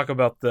let's talk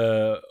about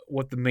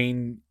what the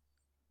main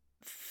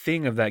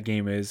thing of that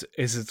game is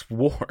it's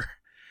war.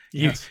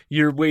 Yes.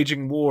 You're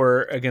waging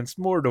war against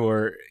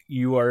Mordor.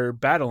 You are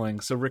battling.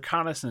 So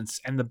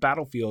reconnaissance and the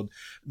battlefield,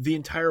 the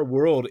entire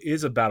world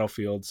is a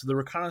battlefield. So the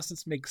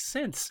reconnaissance makes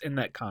sense in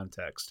that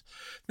context.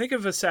 Think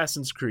of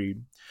Assassin's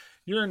Creed.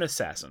 You're an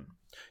assassin.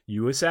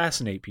 You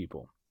assassinate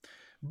people.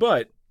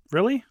 But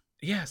really?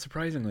 Yeah,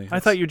 surprisingly. I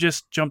thought you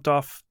just jumped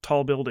off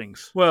tall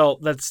buildings. Well,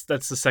 that's the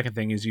second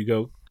thing is you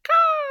go,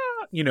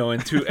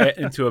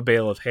 into a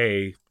bale of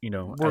hay,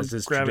 as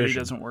is gravity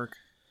tradition. Doesn't work.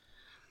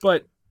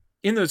 But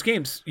in those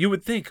games, you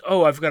would think,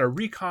 I've got to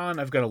recon,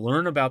 I've got to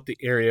learn about the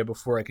area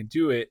before I can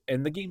do it.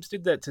 And the games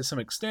did that to some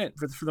extent.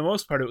 For the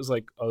most part, it was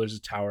like, there's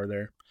a tower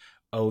there.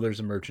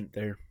 There's a merchant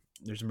there.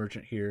 There's a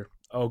merchant here.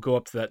 Go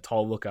up to that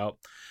tall lookout.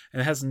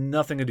 And it has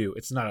nothing to do.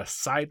 It's not a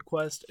side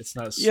quest. It's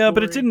not a story. Yeah,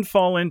 but it didn't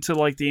fall into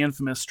like the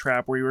infamous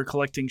trap where you were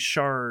collecting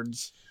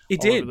shards. It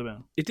did.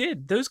 It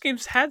did. Those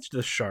games had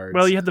the shards.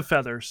 Well, you had the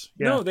feathers.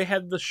 Yeah. No, they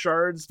had the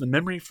shards, the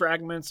memory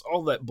fragments,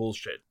 all that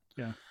bullshit.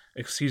 Yeah.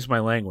 Excuse my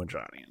language,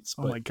 audience.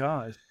 Oh my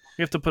god.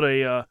 You have to put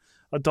a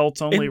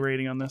adults only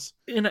rating on this.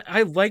 And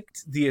I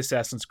liked the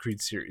Assassin's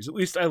Creed series. At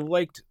least I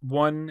liked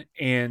 1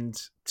 and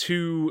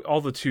 2, all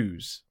the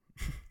 2s.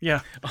 Yeah.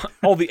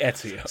 All the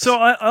Ezios. So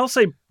I'll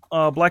say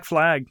Black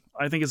Flag,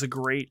 I think, is a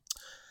great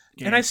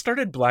game. And I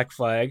started Black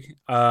Flag,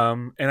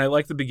 and I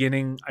liked the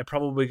beginning. I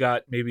probably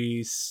got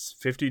maybe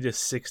 50 to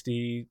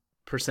 60%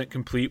 100%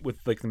 complete with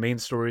like the main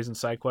stories and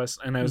side quests,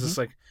 and I was just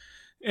like,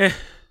 I'm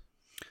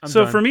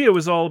so done. for me, it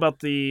was all about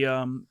the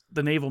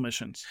naval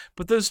missions.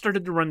 But those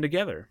started to run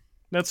together.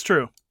 That's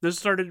true. Those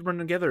started to run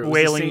together. It was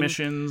Whaling the same,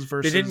 missions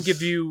versus didn't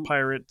give you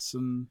pirates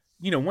and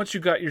once you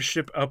got your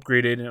ship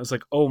upgraded and it was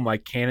like, oh, my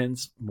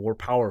cannon's more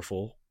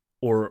powerful,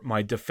 or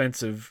my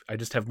defensive, I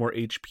just have more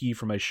HP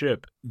for my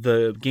ship.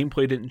 The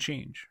gameplay didn't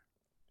change.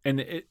 And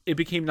it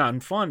became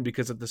non-fun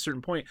because at a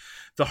certain point,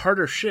 the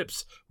harder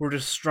ships were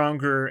just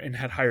stronger and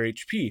had higher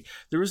HP.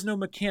 There was no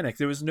mechanic.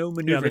 There was no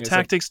maneuvering. Yeah, the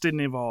tactics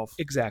didn't evolve.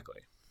 Exactly.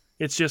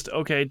 It's just,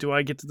 okay, do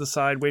I get to the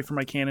side, wait for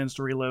my cannons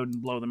to reload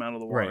and blow them out of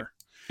the water?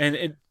 Right.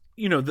 And,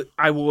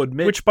 I will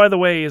admit... Which, by the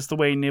way, is the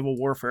way naval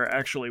warfare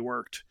actually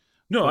worked.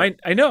 No,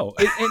 I know.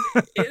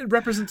 It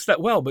represents that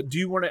well, but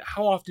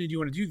how often do you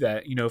want to do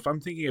that? If I'm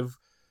thinking of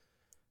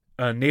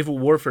a naval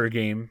warfare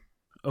game...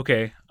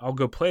 Okay, I'll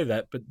go play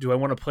that, but do I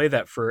want to play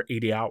that for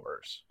 80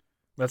 hours?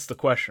 That's the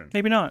question.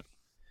 Maybe not.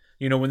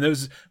 When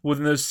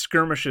those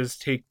skirmishes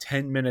take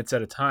 10 minutes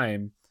at a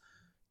time,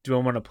 do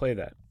I want to play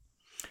that?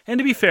 And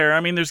to be fair,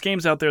 I mean, there's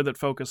games out there that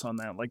focus on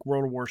that, like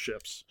World of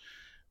Warships,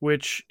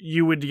 which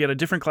you would get a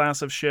different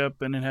class of ship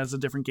and it has a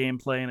different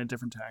gameplay and a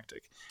different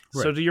tactic.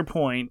 Right. So to your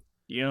point,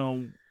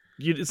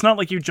 it's not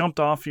like you jumped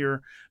off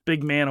your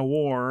big man of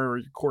war or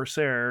your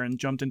Corsair and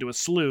jumped into a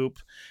sloop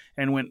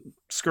and went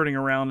skirting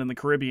around in the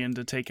Caribbean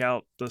to take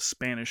out the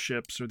Spanish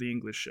ships or the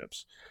English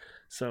ships.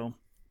 So,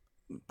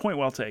 point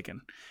well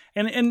taken.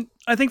 And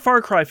I think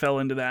Far Cry fell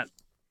into that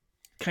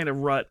kind of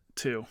rut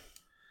too.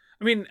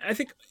 I mean, I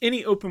think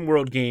any open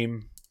world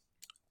game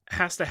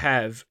has to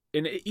have,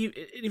 and it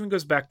even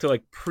goes back to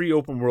like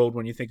pre-open world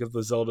when you think of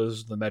the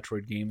Zeldas, the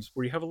Metroid games,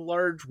 where you have a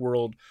large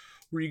world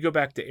where you go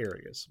back to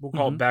areas. We'll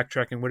call it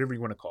backtracking, whatever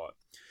you want to call it.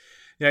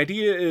 The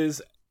idea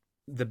is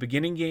the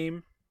beginning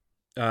game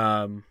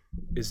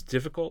is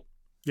difficult.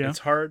 Yeah. It's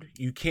hard.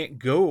 You can't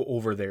go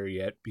over there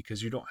yet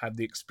because you don't have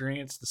the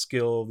experience, the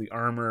skill, the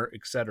armor,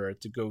 etc.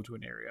 to go to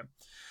an area.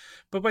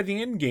 But by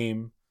the end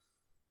game,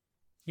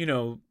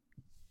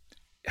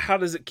 how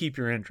does it keep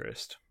your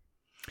interest?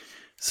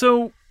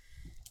 So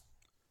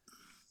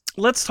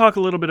let's talk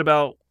a little bit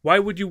about... Why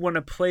would you want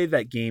to play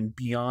that game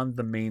beyond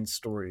the main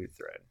story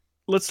thread?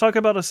 Let's talk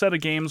about a set of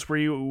games where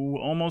you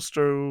almost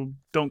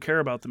don't care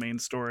about the main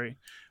story,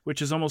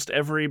 which is almost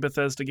every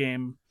Bethesda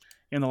game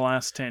in the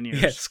last 10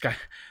 years. Yeah,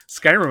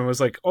 Skyrim was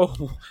like, oh,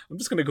 I'm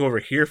just going to go over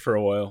here for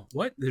a while.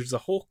 What? There's a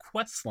whole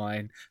quest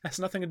line. That's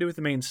nothing to do with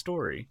the main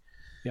story.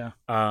 Yeah.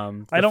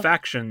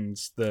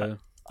 Factions,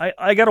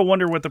 I got to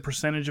wonder what the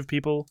percentage of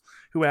people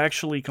who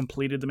actually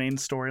completed the main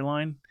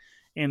storyline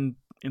in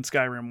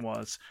Skyrim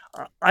was.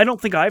 I don't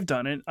think I've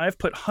done it. I've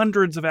put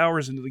hundreds of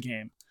hours into the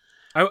game.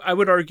 I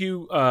would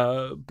argue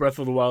Breath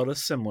of the Wild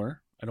is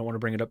similar. I don't want to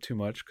bring it up too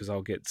much because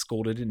I'll get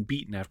scolded and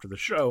beaten after the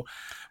show.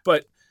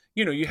 But,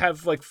 you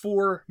have like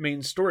 4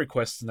 main story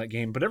quests in that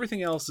game, but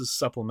everything else is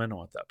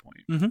supplemental at that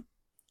point.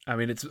 Mm-hmm. I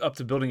mean, it's up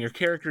to building your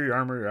character, your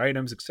armor, your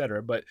items,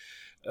 etc. But,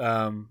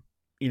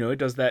 it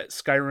does that.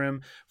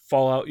 Skyrim,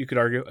 Fallout, you could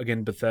argue,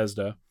 again,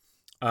 Bethesda.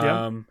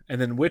 And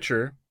then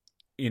Witcher,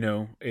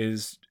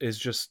 is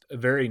just a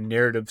very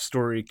narrative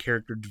story,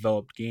 character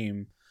developed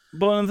game.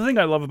 Well, and the thing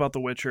I love about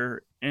The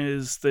Witcher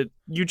is that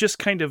you just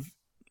kind of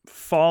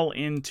fall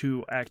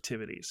into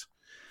activities.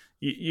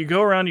 You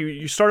go around,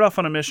 you start off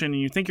on a mission,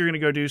 and you think you're going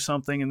to go do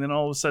something, and then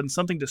all of a sudden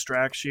something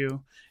distracts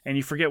you, and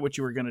you forget what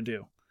you were going to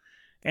do.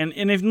 And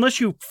unless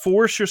you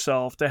force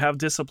yourself to have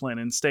discipline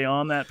and stay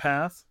on that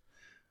path...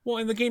 Well,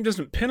 and the game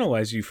doesn't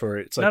penalize you for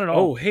it. It's like, not at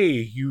all. Oh, hey,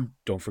 you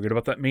don't forget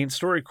about that main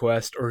story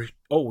quest, or,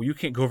 oh, you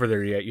can't go over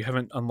there yet. You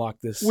haven't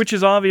unlocked this. Which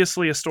is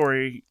obviously a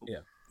story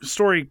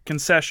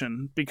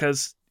concession,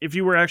 because if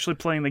you were actually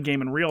playing the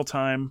game in real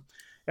time,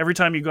 every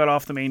time you got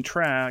off the main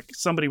track,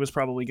 somebody was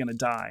probably going to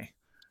die.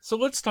 So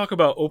let's talk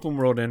about open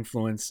world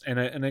influence, and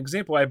an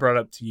example I brought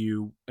up to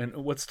you, and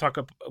let's talk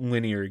about a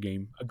linear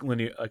game,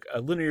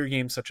 a linear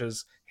game such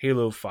as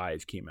Halo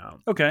 5 came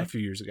out a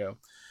few years ago.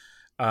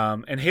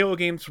 And Halo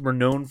games were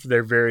known for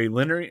their very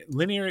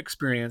linear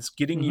experience,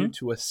 getting you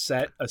to a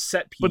set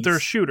piece. But they're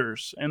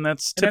shooters, and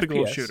that's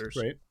typical of shooters,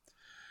 right?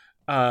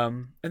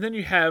 And then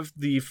you have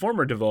the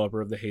former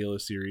developer of the Halo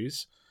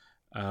series,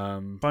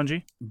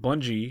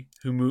 Bungie,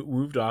 who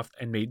moved off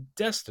and made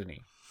Destiny,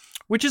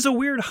 which is a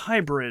weird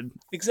hybrid,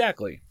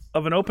 exactly,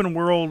 of an open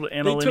world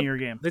and a linear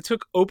game. They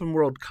took open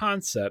world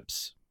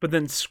concepts, but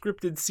then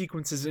scripted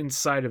sequences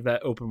inside of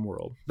that open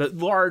world, the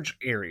large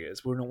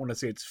areas. We don't want to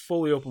say it's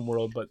fully open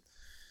world, but.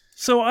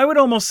 So I would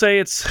almost say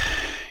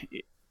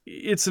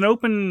it's an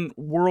open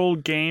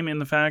world game in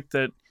the fact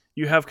that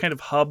you have kind of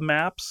hub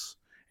maps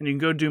and you can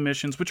go do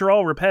missions, which are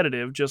all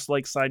repetitive, just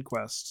like side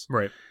quests.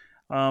 Right.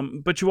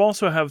 But you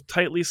also have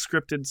tightly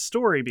scripted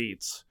story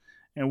beats,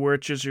 and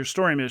which is your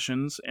story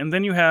missions, and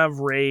then you have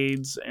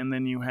raids, and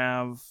then you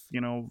have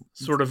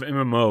sort of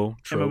MMO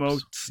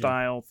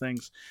style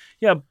things.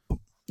 Yeah,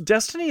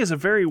 Destiny is a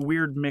very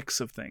weird mix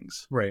of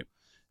things. Right.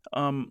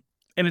 And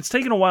it's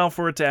taken a while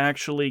for it to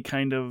actually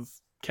kind of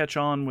catch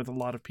on with a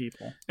lot of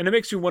people. And it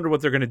makes you wonder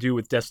what they're going to do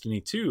with Destiny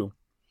 2.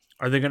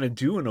 Are they going to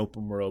do an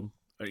open world?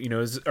 You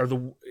know, is it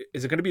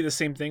going to be the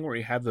same thing where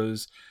you have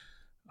those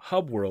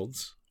hub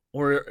worlds,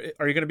 or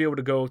are you going to be able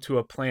to go to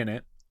a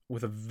planet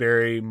with a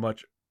very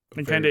much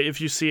and kind of, if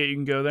you see it, you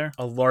can go there.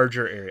 A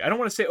larger area. I don't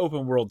want to say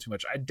open world too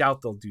much. I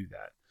doubt they'll do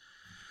that.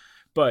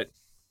 But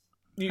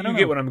you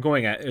get what I'm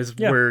going at, is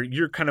where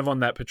you're kind of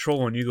on that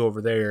patrol and you go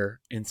over there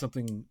and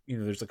something, you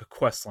know, there's like a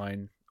quest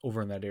line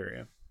over in that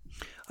area.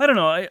 I don't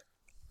know.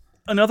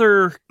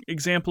 Another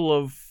example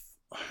of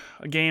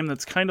a game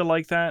that's kind of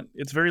like that,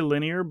 it's very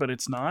linear, but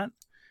it's not,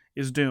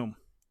 is Doom.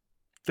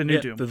 The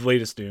new Doom. The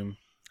latest Doom.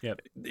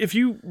 Yep. If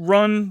you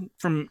run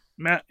from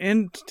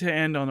end to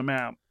end on a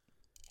map,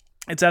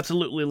 it's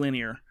absolutely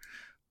linear.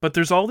 But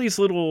there's all these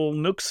little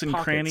nooks and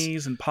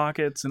crannies and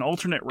pockets and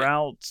alternate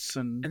routes.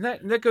 And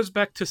that goes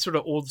back to sort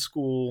of old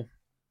school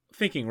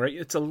thinking, right?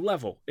 It's a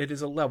level. It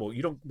is a level.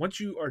 You don't, once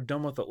you are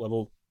done with that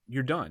level,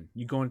 you're done.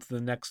 You go into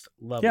the next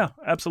level. Yeah,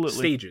 absolutely.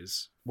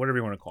 Stages, whatever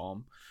you want to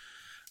call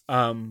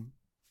them.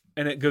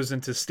 And it goes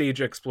into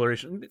stage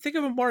exploration. Think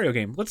of a Mario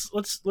game.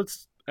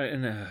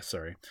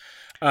 Sorry.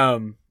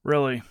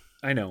 Really?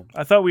 I know.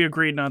 I thought we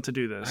agreed not to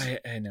do this.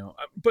 I know.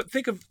 But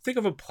think of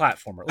a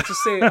platformer. Let's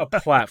just say a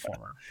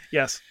platformer.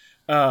 Yes.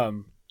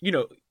 You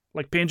know,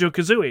 like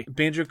Banjo-Kazooie.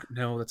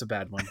 No, that's a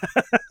bad one.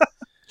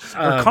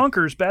 Or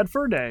Conker's Bad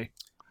Fur Day.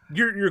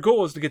 Your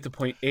goal is to get to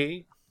point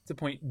A to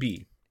point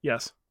B.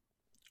 Yes.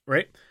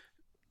 Right?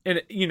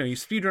 And, you know, you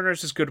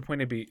speedrunners just go to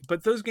point A, B.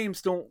 But those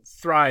games don't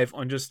thrive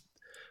on just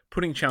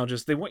putting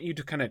challenges. They want you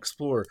to kind of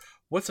explore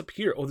what's up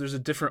here. Oh, there's a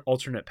different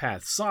alternate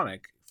path.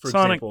 Sonic, for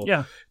example.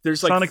 Yeah.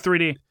 There's like Sonic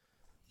 3D.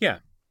 Yeah.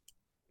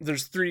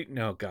 There's Sonic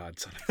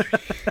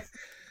 3D.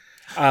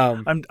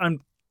 I'm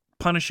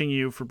punishing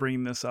you for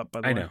bringing this up,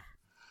 by the way. I know.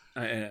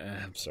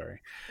 I'm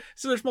sorry.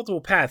 So there's multiple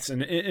paths,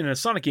 and in a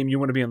Sonic game, you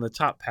want to be on the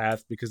top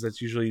path because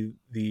that's usually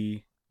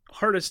the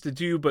hardest to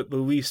do, but the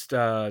least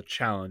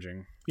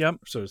challenging. Yep,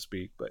 so to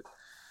speak.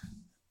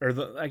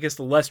 I guess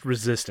the less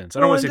resistance.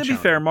 I don't want to say. To be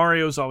fair,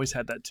 Mario's always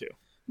had that too.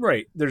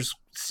 Right. There's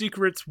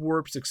secrets,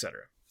 warps,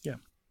 etc. Yeah.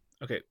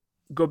 Okay.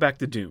 Go back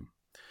to Doom.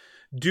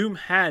 Doom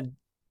had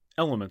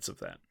elements of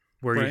that,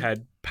 where you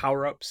had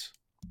power-ups,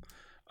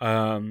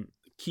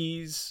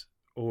 keys,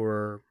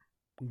 or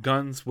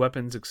guns,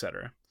 weapons,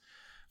 etc.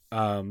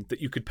 That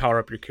you could power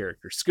up your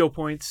character, skill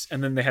points,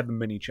 and then they had the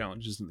mini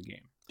challenges in the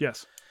game.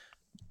 Yes.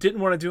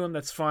 Didn't want to do them,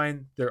 that's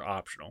fine. They're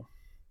optional.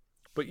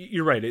 But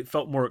you're right, it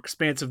felt more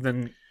expansive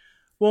than...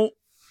 Well,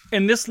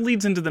 and this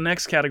leads into the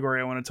next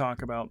category I want to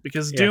talk about,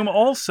 because Doom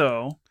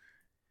also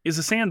is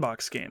a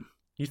sandbox game.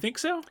 You think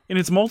so? In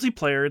its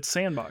multiplayer, it's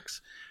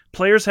sandbox.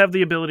 Players have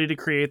the ability to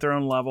create their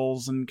own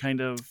levels and kind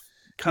of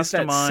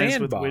customize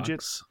with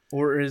widgets.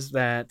 Or is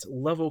that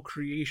level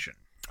creation?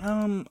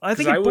 I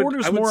think it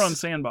borders more on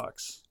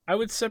sandbox. I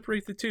would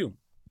separate the two.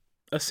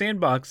 A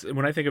sandbox,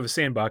 when I think of a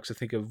sandbox, I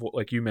think of,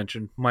 like you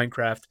mentioned,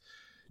 Minecraft,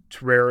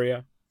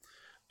 Terraria,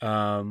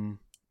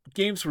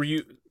 games where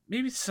you,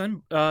 maybe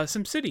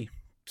SimCity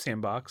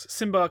sandbox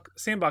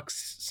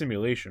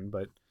simulation,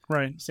 but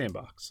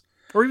sandbox.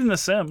 Or even The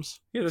Sims.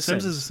 Yeah, The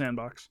Sims is a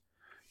sandbox.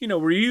 You know,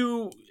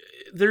 where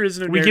there is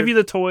no we give you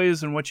the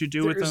toys and what you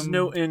do with them. There's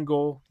no end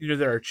goal. You know,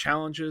 there are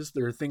challenges,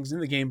 there are things in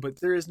the game,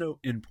 but there is no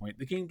end point.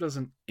 The game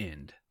doesn't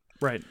end.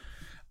 Right.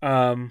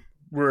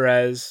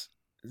 Whereas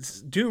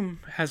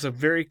Doom has a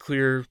very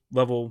clear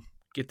level,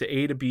 get to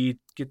A to B,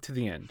 get to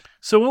the end.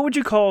 So what would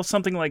you call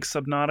something like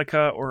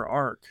Subnautica or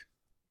Ark?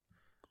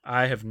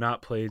 I have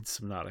not played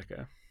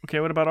Subnautica.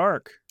 Okay, what about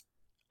Ark?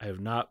 I have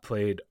not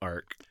played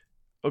Ark.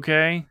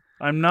 Okay.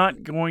 I'm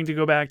not going to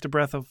go back to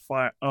Breath of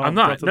Fire. I'm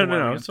not.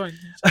 No. It's fine.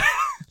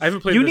 I haven't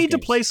played. You need to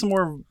play some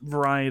more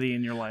variety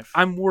in your life.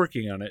 I'm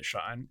working on it,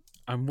 Sean.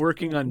 I'm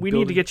working on. We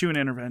need to get you an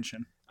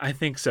intervention. I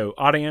think so.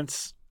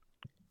 Audience,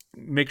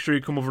 make sure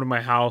you come over to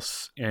my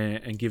house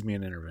and give me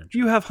an intervention.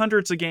 You have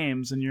hundreds of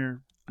games and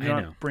you're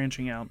not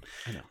branching out.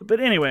 I know.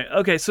 But anyway,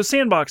 okay. So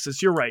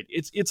sandboxes. You're right.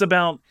 It's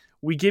about,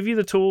 we give you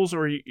the tools,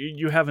 or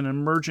you have an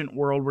emergent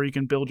world where you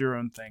can build your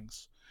own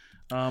things.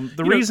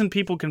 The reason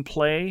people can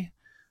play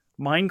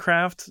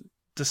Minecraft,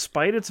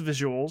 despite its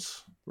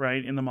visuals,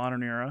 right, in the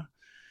modern era,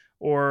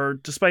 or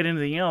despite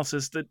anything else,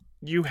 is that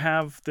you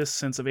have this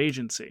sense of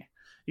agency.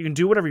 You can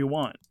do whatever you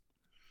want.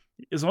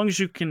 As long as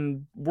you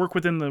can work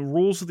within the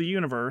rules of the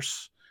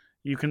universe,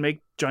 you can make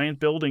giant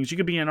buildings. You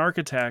could be an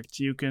architect.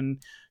 You can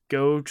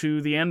go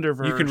to the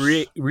Enderverse. You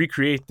can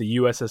recreate the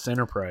USS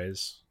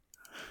Enterprise.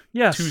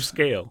 Yes. To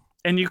scale.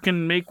 And you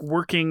can make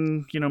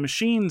working,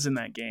 machines in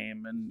that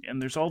game,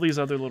 and there's all these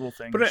other little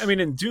things. But I mean,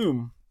 in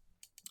Doom,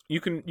 you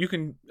can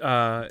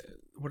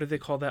what do they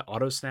call that?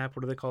 Auto snap?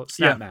 What do they call it?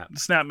 Snap map.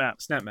 Snap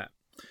map. Snap map.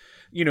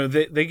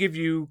 They give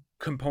you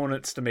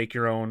components to make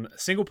your own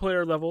single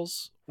player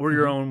levels or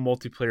your own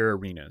multiplayer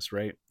arenas,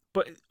 right?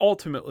 But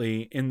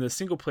ultimately, in the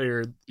single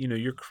player,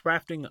 you're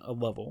crafting a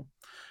level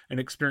an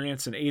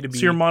experience, an A to B.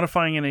 So you're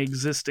modifying an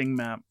existing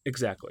map.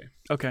 Exactly.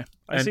 Okay,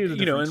 I And, see the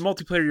you know, in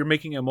difference. multiplayer, you're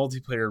making a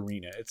multiplayer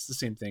arena. It's the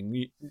same thing.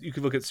 You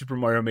could look at Super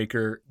Mario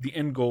Maker. The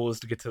end goal is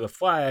to get to the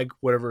flag.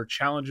 Whatever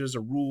challenges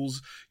or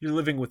rules, you're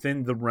living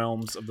within the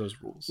realms of those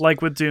rules.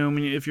 Like with Doom,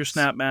 if your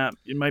snap map,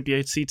 it might be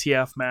a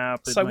CTF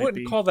map. So I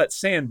wouldn't call that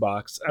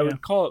sandbox. I Yeah.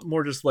 would call it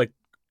more just like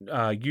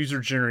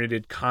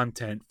user-generated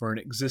content for an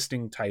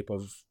existing type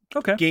of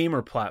Okay. game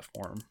or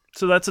platform.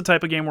 So that's a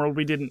type of game world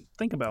we didn't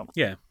think about.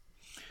 Yeah.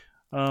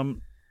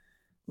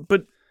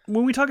 But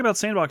when we talk about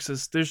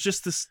sandboxes, there's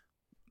just this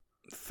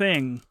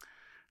thing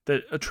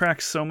that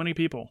attracts so many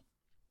people.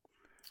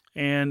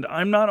 And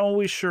I'm not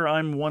always sure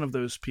I'm one of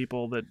those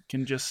people that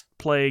can just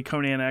play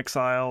Conan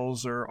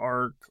Exiles or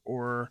Ark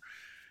or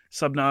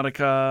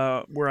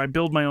Subnautica, where I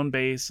build my own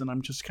base and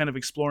I'm just kind of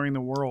exploring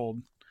the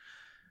world.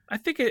 I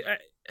think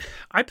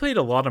I played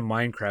a lot of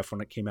Minecraft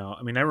when it came out.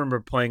 I mean, I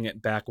remember playing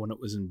it back when it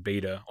was in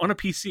beta on a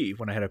PC,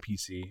 when I had a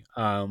PC.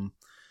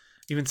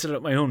 Even set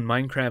up my own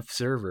Minecraft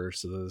server,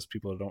 so those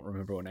people don't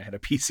remember when I had a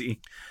PC.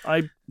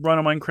 I run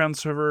a Minecraft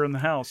server in the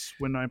house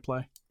when I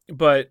play.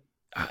 But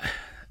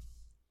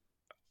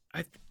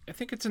I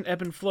think it's an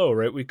ebb and flow,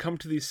 right? We come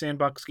to these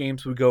sandbox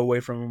games, we go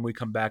away from them, we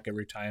come back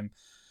every time.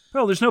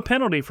 Well, there's no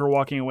penalty for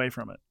walking away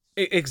from it.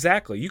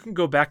 Exactly. You can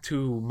go back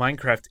to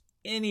Minecraft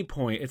any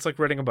point. It's like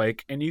riding a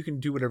bike, and you can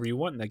do whatever you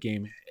want in that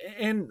game.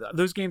 And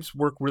those games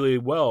work really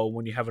well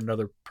when you have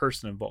another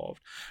person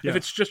involved. Yeah. If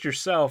it's just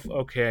yourself,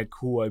 okay,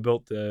 cool. I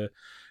built the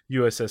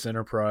USS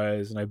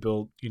Enterprise, and I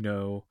built,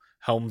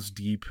 Helm's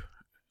Deep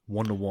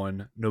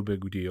 1-to-1, no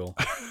big deal.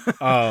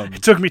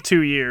 It took me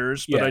 2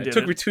 years, but I did it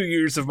took me 2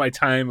 years of my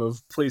time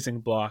of placing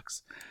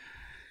blocks.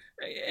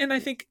 And I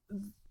think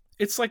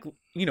it's like,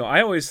 I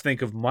always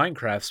think of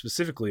Minecraft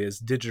specifically as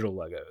digital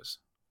Legos.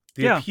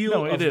 The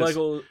appeal of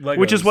Legos.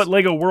 Which is what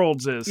Lego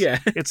Worlds is. Yeah.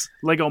 It's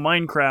Lego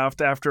Minecraft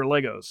after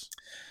Legos.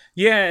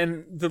 Yeah,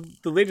 and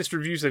the latest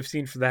reviews I've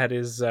seen for that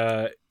is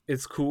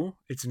it's cool,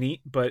 it's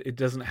neat, but it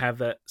doesn't have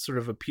that sort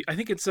of appeal. I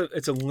think it's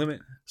a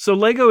limit. So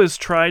Lego has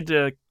tried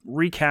to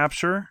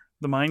recapture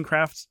the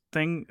Minecraft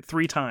thing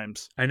 3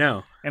 times. I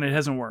know. And it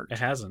hasn't worked. It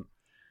hasn't.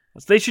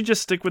 They should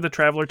just stick with the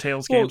Traveler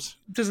Tales games.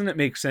 Doesn't it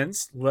make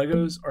sense?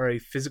 Legos are a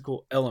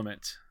physical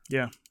element.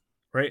 Yeah.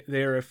 Right?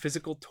 They are a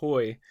physical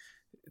toy.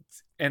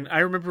 And I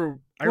remember...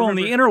 And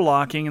the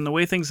interlocking and the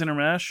way things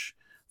intermesh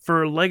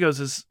for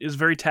Legos is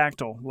very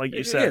tactile, like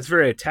you said. Yeah, it's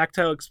very a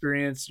tactile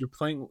experience.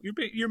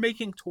 You're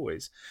making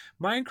toys.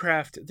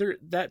 Minecraft,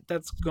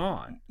 that's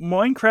gone.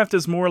 Minecraft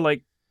is more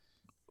like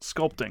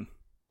sculpting.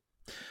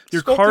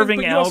 You're Sculpting, carving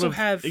but you out also of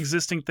have,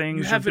 existing things.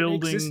 You have you're an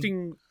building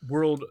existing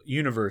world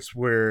universe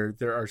where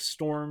there are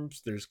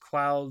storms, there's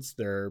clouds,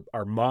 there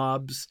are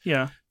mobs,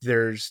 yeah.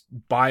 There's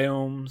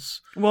biomes.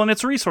 Well, and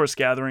it's resource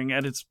gathering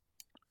at its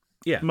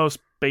most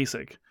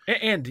basic.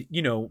 And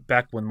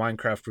back when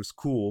Minecraft was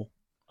cool,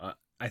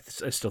 I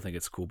still think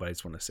it's cool, but I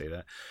just want to say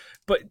that.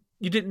 But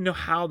you didn't know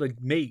how to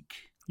make.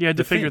 You had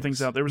to figure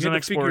things out. There was an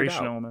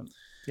exploration element.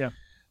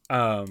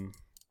 Yeah.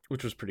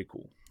 Which was pretty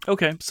cool.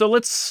 Okay, so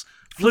let's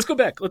go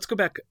back.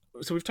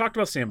 So we've talked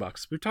about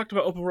sandbox. We've talked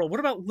about open world.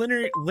 What about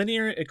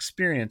linear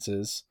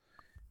experiences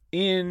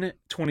in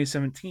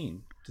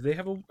 2017? Do they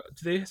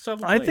still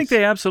have a place? I think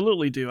they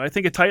absolutely do. I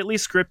think a tightly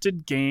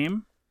scripted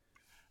game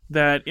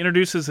that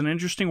introduces an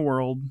interesting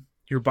world.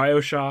 Your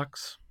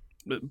BioShocks.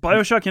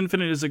 BioShock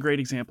Infinite is a great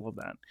example of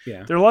that.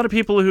 Yeah. There are a lot of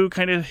people who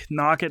kind of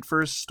knock it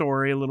for its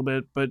story a little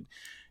bit, but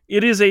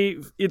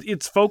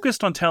it's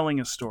focused on telling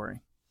a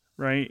story,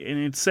 right? And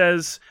it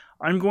says,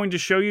 I'm going to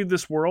show you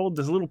this world,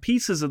 there's little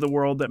pieces of the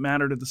world that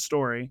matter to the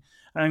story,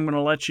 and I'm going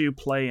to let you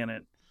play in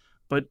it.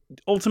 But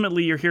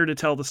ultimately, you're here to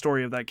tell the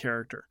story of that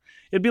character.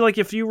 It'd be like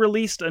if you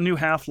released a new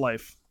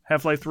Half-Life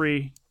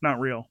 3, not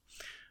real,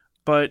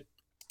 but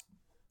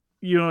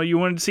you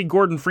wanted to see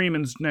Gordon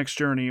Freeman's next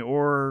journey,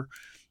 or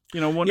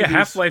one of these...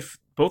 Half-Life.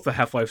 Both the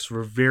Half-Lives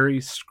were very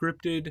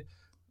scripted,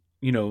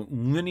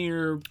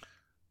 linear.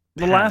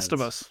 The Last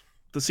of Us,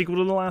 the sequel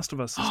to The Last of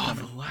Us. The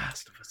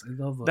Last of Us.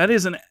 I love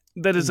that.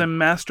 That is a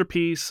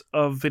masterpiece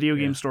of video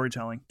game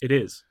storytelling. It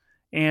is,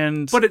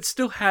 but it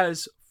still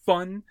has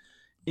fun,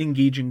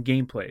 engaging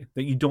gameplay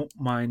that you don't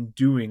mind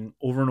doing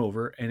over and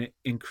over, and it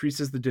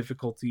increases the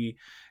difficulty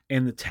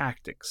and the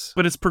tactics.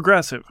 But it's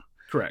progressive.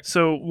 Correct.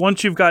 So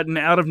once you've gotten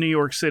out of New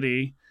York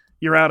City,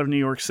 you're out of New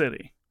York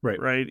City.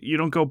 Right. You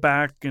don't go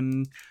back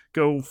and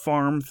go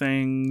farm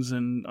things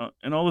and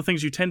all the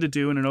things you tend to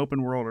do in an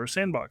open world or a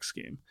sandbox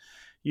game.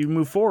 You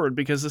move forward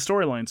because the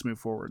storylines move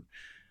forward.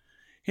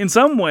 In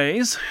some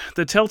ways,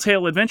 the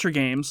Telltale adventure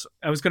games...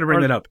 I was going to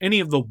bring that up. Any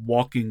of the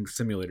walking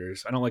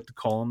simulators. I don't like to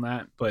call them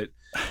that, but...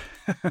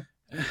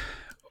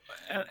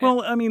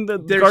 Well, I mean, the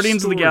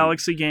Guardians of the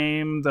Galaxy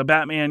game, the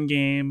Batman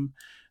game,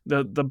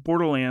 the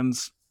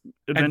Borderlands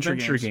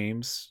adventure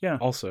games. Yeah.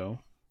 Also.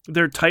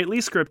 They're tightly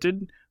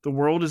scripted. The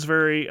world is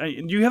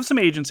very... you have some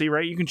agency,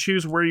 right? You can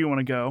choose where you want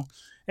to go.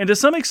 And to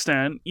some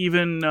extent,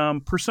 even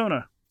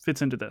Persona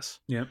fits into this.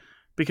 Yeah.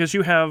 Because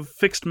you have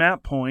fixed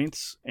map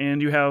points,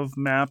 and you have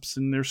maps,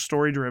 and they're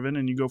story-driven,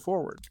 and you go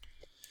forward.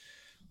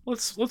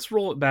 let's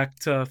roll it back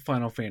to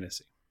Final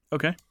Fantasy.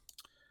 Okay.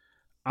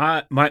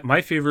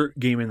 My favorite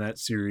game in that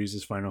series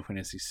is Final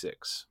Fantasy VI.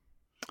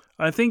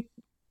 I think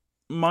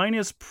mine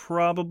is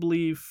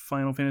probably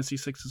Final Fantasy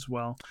VI as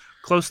well,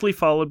 closely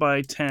followed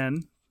by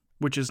 10,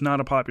 which is not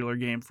a popular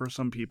game for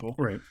some people.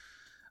 Right.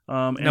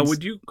 And Now,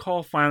 would you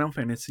call Final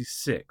Fantasy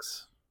VI,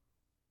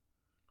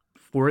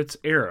 for its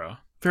era,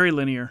 very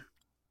linear.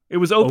 It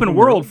was open Open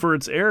world world? for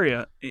its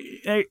era,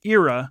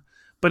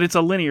 but it's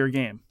a linear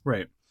game.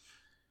 right?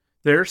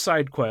 There are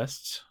side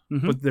quests,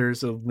 Mhm. but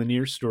there's a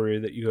linear story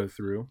that you go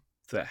through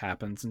that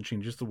happens and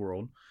changes the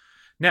world.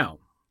 Now,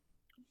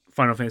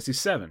 Final Fantasy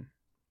VII,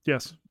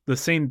 Yes. the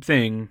same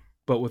thing,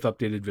 but with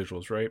updated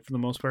visuals, right? For the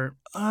most part.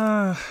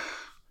 I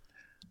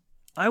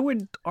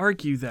would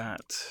argue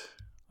that.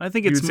 I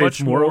think You it's would say much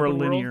it's more more open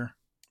world? linear.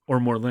 Or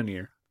more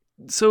linear.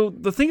 So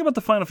the thing about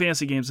the Final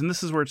Fantasy games, and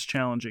this is where it's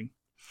challenging,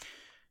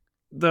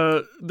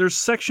 there's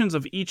sections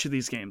of each of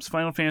these games.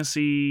 Final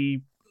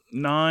Fantasy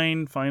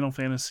 9, Final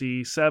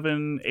Fantasy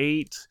 7,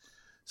 8,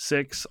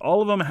 6,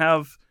 all of them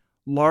have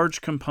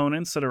large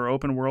components that are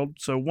open world.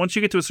 So once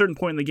you get to a certain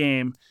point in the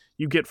game,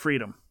 you get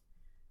freedom.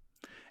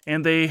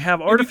 And they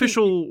have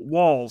artificial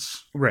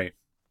walls Right.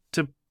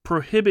 to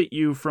prohibit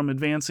you from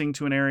advancing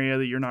to an area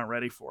that you're not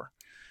ready for.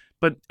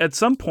 But at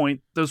some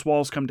point, those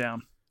walls come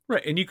down.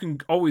 Right. And you can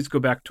always go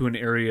back to an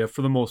area,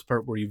 for the most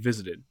part, where you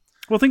visited.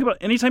 Well, think about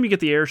anytime you get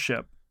the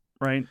airship,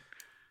 right?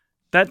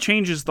 That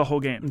changes the whole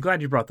I'm game.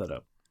 glad you brought that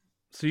up.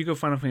 So you go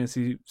Final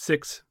Fantasy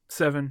 6,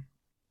 7.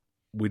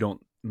 We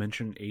don't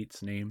mention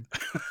 8's name.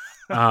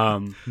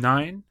 9.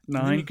 And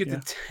then you get yeah.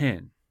 to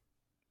 10.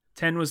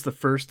 10 was the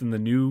first in the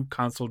new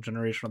console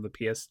generation of the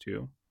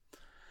PS2.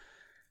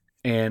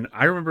 And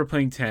I remember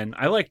playing 10.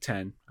 I like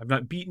 10. I've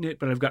not beaten it,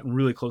 but I've gotten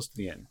really close to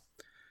the end.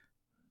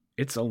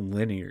 It's a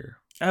linear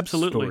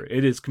Absolutely. story.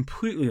 It is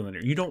completely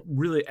linear. You don't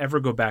really ever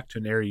go back to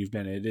an area you've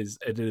been in.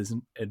 It is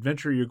an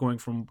adventure you're going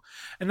from,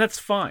 and that's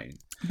fine.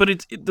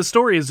 But the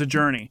story is a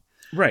journey.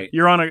 Right.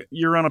 You're on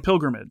a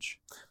pilgrimage.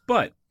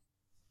 But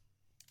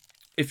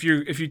if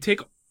you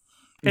take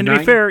And to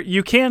be fair,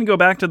 you can go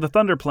back to the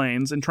Thunder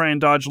Plains and try and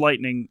dodge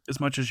lightning as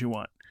much as you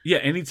want. yeah,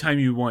 anytime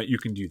you want, you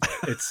can do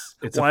that.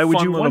 It's Why a would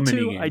fun you little want to?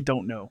 minigame. I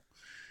don't know.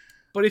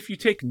 But if you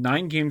take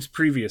 9 games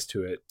previous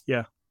to it,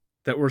 Yeah.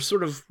 that were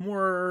sort of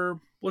more,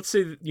 let's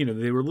say,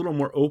 they were a little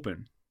more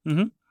open,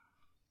 Mhm.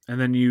 and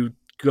then you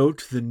go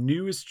to the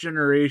newest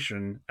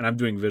generation, and I'm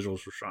doing visuals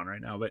for Sean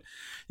right now, but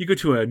you go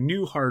to a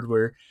new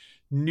hardware,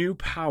 new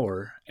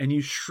power, and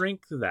you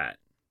shrink that,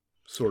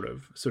 sort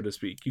of, so to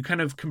speak. You kind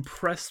of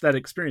compress that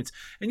experience.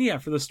 And yeah,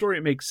 for the story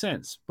it makes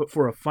sense, but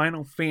for a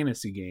Final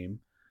Fantasy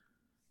game,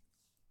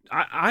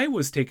 I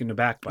was taken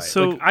aback by it.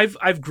 So- Like,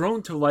 I've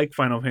grown to like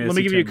Final Fantasy. Let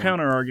me give you a 10 more.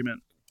 counter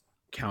argument.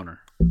 Counter.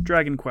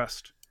 Dragon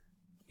Quest.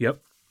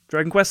 Yep.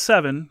 Dragon Quest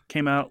VII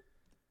came out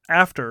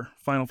after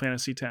Final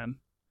Fantasy X.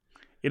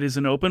 It is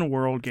an open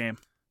world game.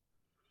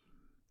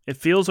 It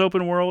feels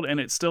open world, and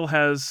it still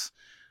has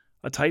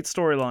a tight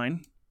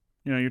storyline.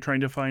 You're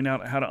trying to find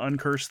out how to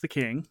uncurse the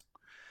king,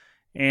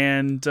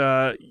 and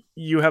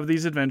you have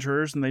these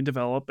adventurers, and they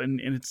develop,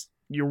 and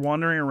you're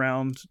wandering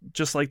around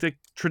just like the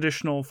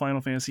traditional Final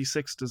Fantasy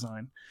VI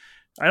design.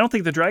 I don't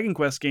think the Dragon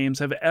Quest games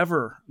have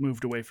ever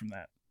moved away from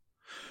that.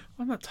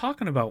 I'm not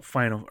talking about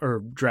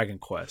Dragon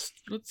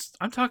Quest.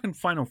 I'm talking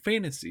Final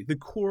Fantasy, the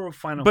core of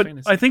Final But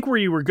Fantasy. I think where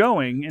you were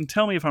going, and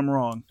tell me if I'm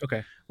wrong,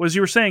 Okay. was you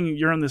were saying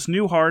you're on this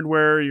new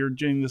hardware, you're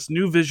doing this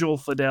new visual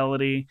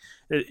fidelity,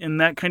 and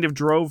that kind of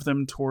drove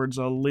them towards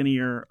a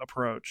linear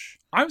approach.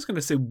 I was going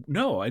to say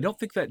no. I don't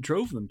think that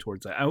drove them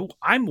towards that.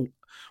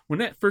 When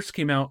that first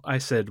came out, I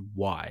said,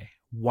 "Why?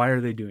 Why are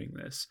they doing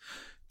this?"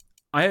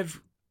 I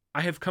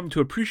have come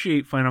to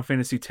appreciate Final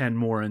Fantasy X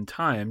more in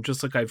time,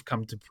 just like I've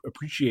come to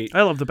appreciate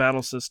I love the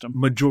battle system.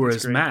 Majora's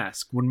It's great.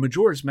 Mask. When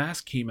Majora's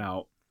Mask came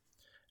out,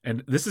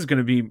 and this is going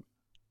to be,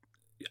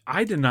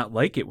 I did not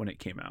like it when it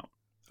came out.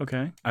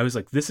 Okay. I was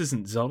like, "This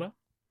isn't Zelda."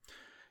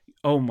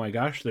 Oh my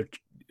gosh,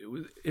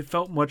 it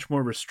felt much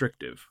more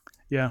restrictive.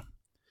 Yeah.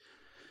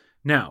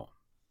 Now,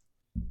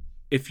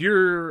 if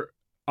you're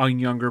a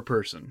younger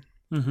person,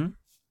 Mm-hmm.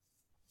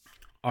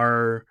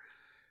 our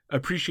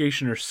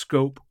appreciation or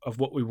scope of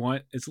what we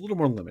want is a little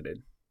more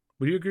limited.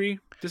 Would you agree?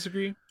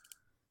 Disagree?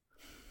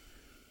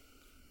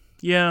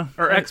 Yeah.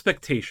 Or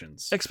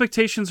expectations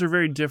Expectations are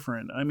very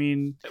different. I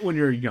mean, when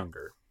you're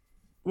younger.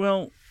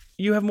 well,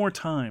 you have more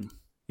time.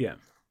 Yeah.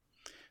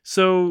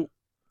 So,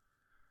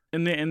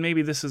 and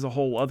maybe this is a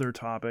whole other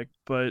topic,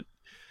 but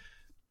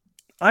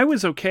I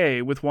was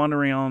okay with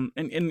wandering on.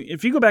 And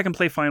if you go back and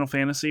play Final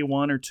Fantasy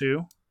 1 or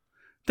 2,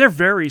 they're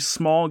very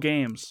small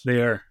games.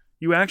 They are.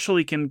 You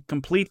actually can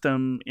complete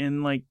them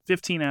in like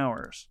 15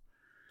 hours.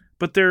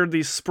 But they're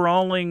these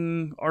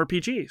sprawling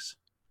RPGs.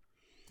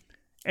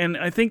 And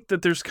I think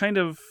that there's kind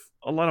of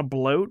a lot of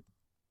bloat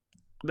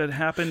that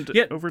happened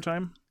Yeah. over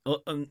time.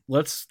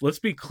 Let's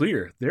be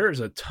clear. There is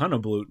a ton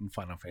of bloat in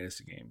Final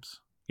Fantasy games.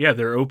 Yeah,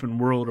 they're open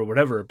world or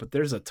whatever, but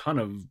there's a ton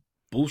of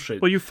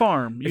bullshit. Well, you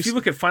farm. If you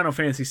look at Final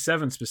Fantasy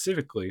VII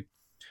specifically,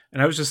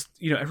 And I was just,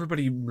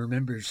 everybody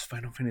remembers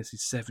Final Fantasy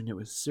VII. It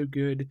was so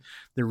good.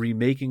 They're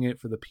remaking it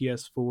for the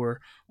PS4.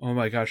 Oh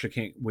my gosh, I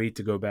can't wait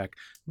to go back.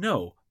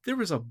 No, there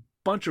was a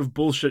bunch of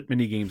bullshit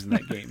mini games in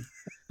that game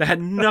that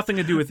had nothing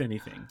to do with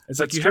anything. It's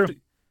That's like true.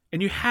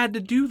 you had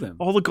to do them.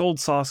 All the gold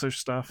saucer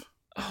stuff,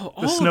 Oh,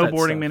 the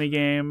snowboarding mini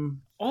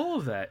game, all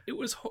of that. It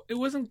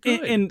wasn't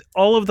good. and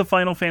all of the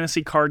Final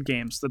Fantasy card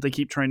games that they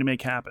keep trying to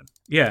make happen.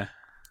 Yeah.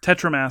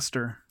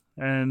 Tetramaster,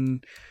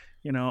 and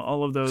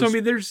all of those. So I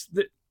mean,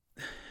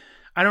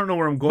 I don't know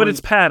where I'm going, but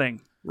it's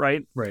padding,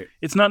 right? Right.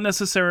 It's not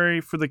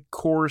necessary for the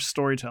core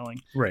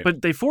storytelling, Right.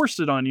 but they forced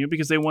it on you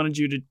because they wanted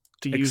you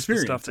to use the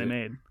stuff they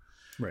made.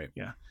 Right.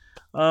 Yeah.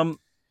 I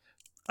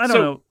don't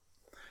know.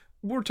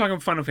 We're talking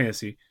Final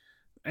Fantasy,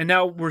 and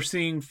now we're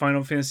seeing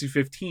Final Fantasy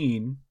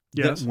 15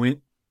 Yes. that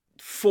went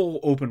full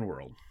open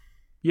world,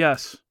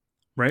 Yes,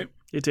 right?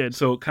 it did.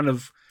 So it kind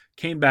of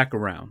came back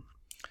around.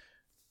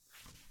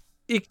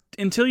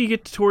 Until you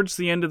get towards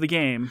the end of the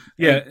game.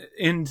 Yeah,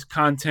 end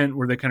content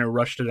where they kind of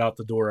rushed it out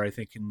the door, I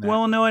think.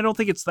 Well, no, I don't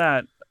think it's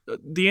that.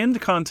 The end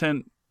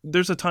content,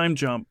 there's a time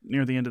jump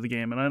near the end of the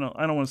game, and I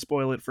don't want to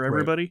spoil it for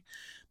everybody,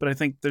 but I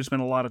think there's been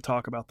a lot of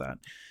talk about that.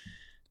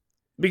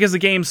 Because the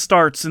game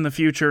starts in the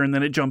future and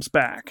then it jumps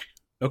back.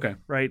 Okay.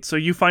 Right? So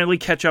you finally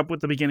catch up with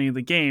the beginning of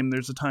the game,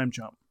 there's a time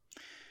jump.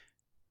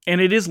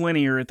 And it is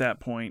linear at that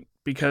point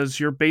because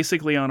you're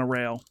basically on a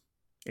rail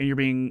and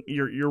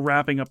you're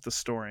wrapping up the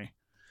story.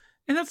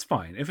 And that's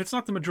fine. If it's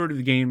not the majority of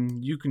the game,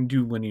 you can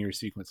do linear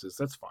sequences.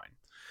 That's fine.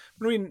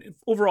 But I mean,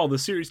 overall, the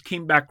series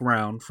came back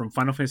around from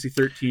Final Fantasy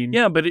 13.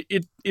 Yeah, but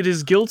it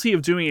is guilty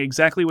of doing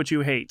exactly what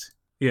you hate.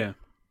 Yeah.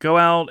 Go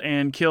out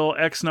and kill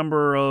X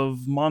number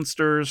of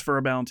monsters for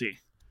a bounty.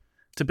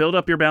 To build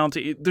up your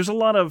bounty, there's a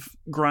lot of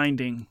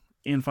grinding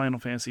in Final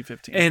Fantasy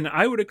 15. And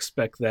I would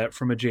expect that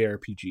from a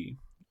JRPG.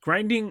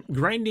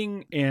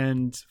 Grinding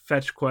and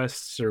fetch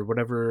quests or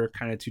whatever are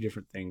kind of two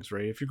different things,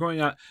 right? If you're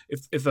going out,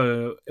 if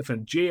a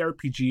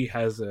JRPG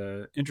has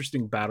a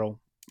interesting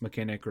battle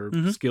mechanic or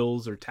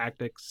skills or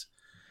tactics,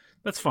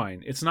 that's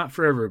fine. It's not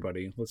for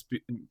everybody.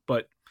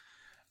 But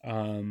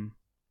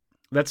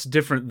that's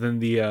different than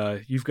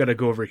the you've got to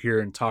go over here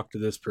and talk to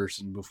this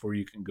person before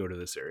you can go to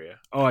this area.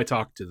 Oh, I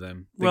talked to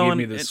them. They gave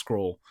me this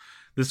scroll.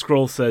 This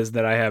scroll says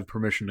that I have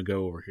permission to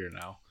go over here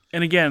now.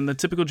 And again, the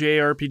typical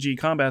JRPG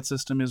combat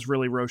system is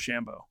really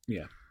Rochambeau.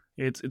 Yeah.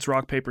 It's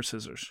rock, paper,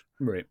 scissors.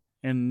 Right.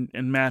 And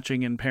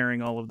matching and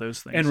pairing all of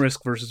those things. And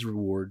risk versus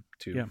reward,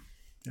 too.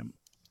 Yeah.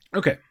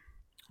 Okay.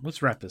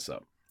 Let's wrap this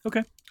up.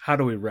 Okay. How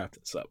do we wrap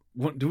this up?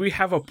 Do we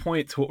have a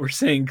point to what we're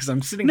saying? Because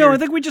I'm sitting here... No, I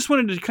think we just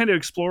wanted to kind of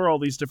explore all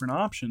these different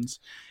options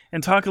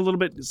and talk a little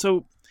bit.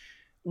 So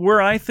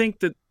where I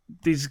think that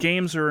these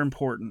games are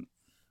important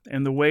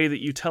and the way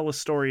that you tell a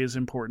story is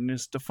important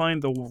is to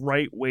find the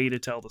right way to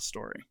tell the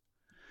story.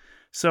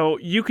 So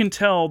you can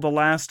tell The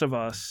Last of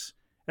Us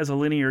as a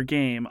linear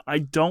game. I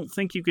don't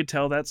think you could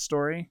tell that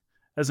story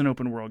as an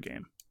open world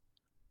game.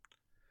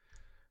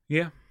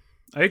 Yeah,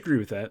 I agree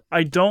with that.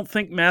 I don't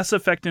think Mass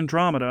Effect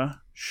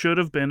Andromeda should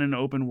have been an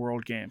open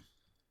world game.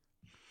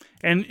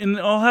 And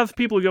I'll have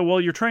people go, well,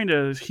 you're trying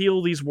to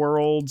heal these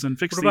worlds and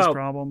fix these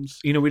problems.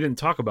 We didn't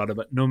talk about it,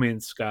 but No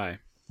Man's Sky.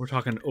 We're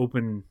talking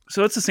open...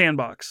 So it's a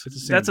sandbox.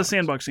 That's a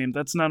sandbox game.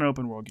 That's not an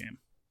open world game.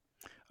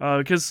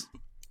 Because...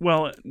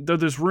 Well, though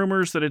there's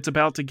rumors that it's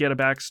about to get a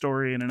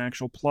backstory and an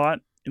actual plot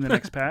in the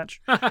next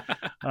patch.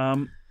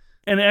 And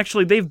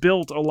actually, they've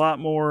built a lot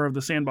more of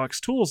the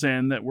sandbox tools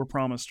in that were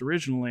promised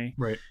originally.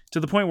 Right. To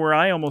the point where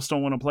I almost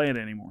don't want to play it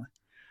anymore.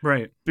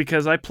 Right.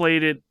 Because I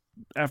played it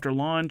after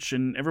launch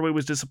and everybody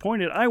was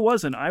disappointed. I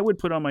wasn't. I would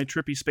put on my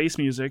trippy space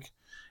music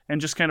and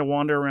just kind of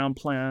wander around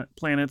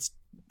planets,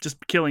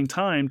 just killing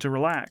time to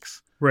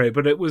relax. Right,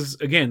 but it was,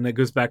 again, that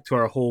goes back to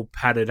our whole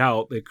padded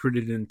out. They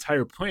created an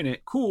entire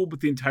planet. Cool, but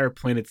the entire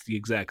planet's the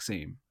exact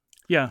same.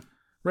 Yeah.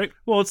 Right?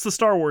 Well, it's the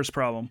Star Wars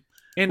problem.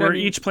 And where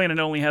each planet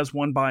only has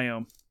one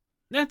biome.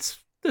 That's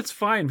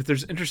fine, but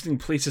there's interesting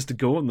places to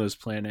go on those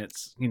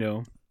planets, We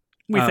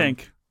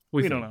think.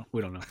 We don't know.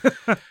 We don't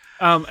know.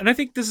 And I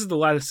think this is the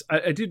last...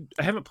 I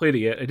haven't played it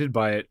yet. I did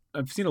buy it.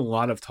 I've seen a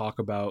lot of talk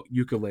about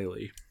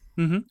Yooka-Laylee.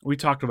 Mm-hmm. We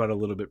talked about it a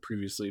little bit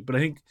previously, but I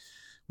think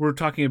we're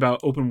talking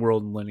about open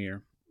world and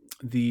linear.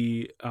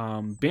 The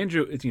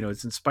Banjo,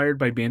 it's inspired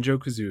by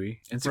Banjo-Kazooie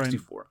and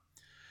 64. Right.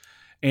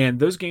 And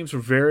those games were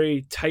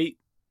very tight,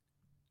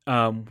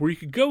 where you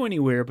could go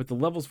anywhere, but the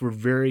levels were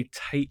very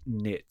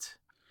tight-knit.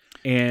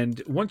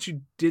 And once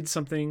you did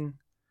something,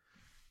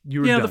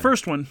 you were done. The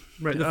first one.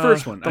 Right, the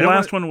first one. The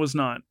last one was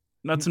not.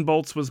 Nuts and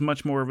Bolts was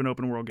much more of an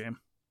open world game.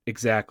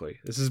 Exactly.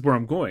 This is where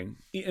I'm going.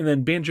 And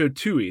then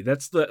Banjo-Tooie,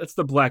 that's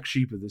the black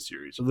sheep of the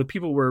series. So the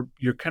people where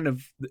you're kind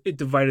of, it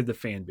divided the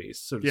fan base,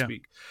 so to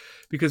speak.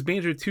 Because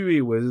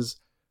Banjo-Tooie was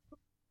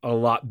a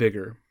lot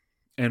bigger.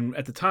 And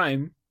at the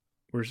time,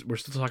 we're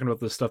still talking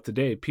about this stuff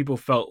today, people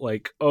felt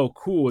like, oh,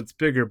 cool, it's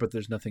bigger, but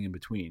there's nothing in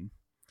between.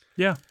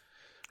 Yeah.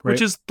 Right?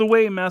 Which is the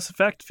way Mass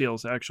Effect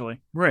feels,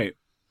 actually. Right.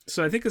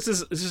 So I think this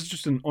is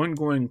just an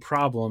ongoing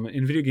problem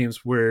in video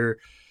games where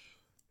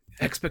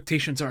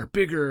expectations are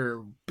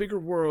bigger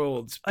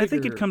worlds. I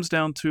think it bigger- comes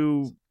down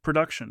to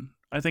production.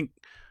 I think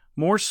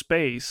more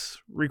space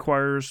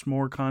requires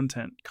more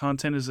content.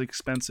 Content is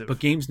expensive. But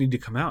games need to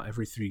come out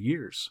every 3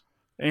 years.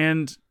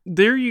 And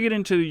there you get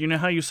into, you know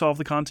how you solve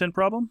the content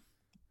problem?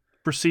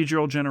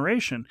 Procedural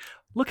generation.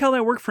 Look how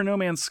that worked for No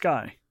Man's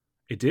Sky.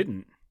 It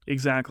didn't.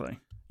 Exactly.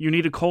 You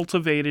need a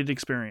cultivated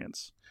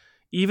experience.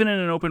 Even in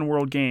an open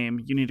world game,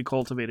 you need a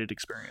cultivated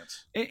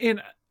experience.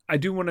 And I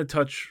do want to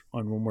touch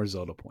on one more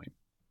Zelda point.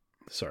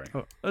 Sorry.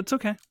 Oh, that's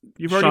okay.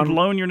 You've already Sean-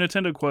 blown your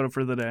Nintendo quota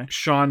for the day.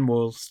 Sean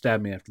will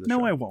stab me after the show.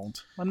 No, I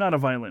won't. I'm not a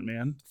violent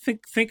man.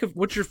 Think of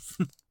what's your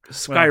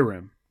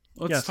Skyrim.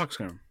 Let's yes. talk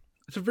Skyrim.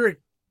 It's a very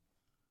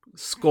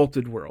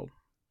sculpted world,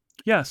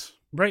 Yes.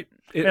 right?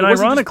 It And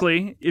wasn't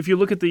ironically, if you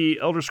look at the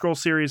Elder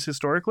Scrolls series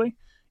historically,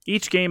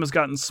 each game has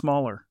gotten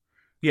smaller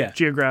just,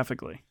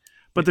 geographically.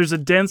 But there's a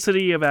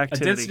density of a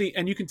activity. density,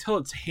 and you can tell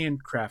it's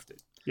handcrafted.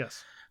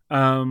 Yes.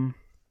 I'm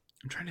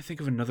trying to think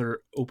of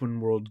another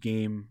open world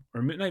game,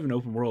 or not even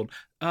open world.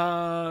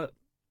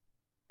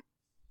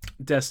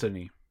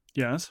 Destiny.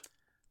 Yes.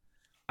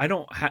 I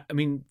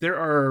mean, there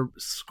are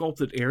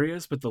sculpted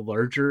areas, but the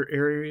larger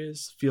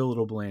areas feel a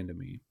little bland to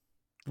me.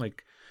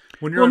 Like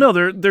when you're Well,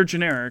 no, they're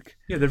generic.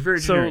 yeah, they're very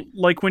So, generic.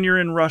 like when you're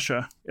in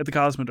Russia at the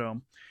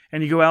Cosmodome,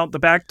 and you go out the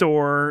back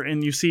door,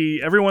 and you see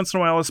every once in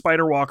a while a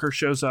spider walker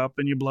shows up,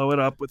 and you blow it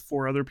up with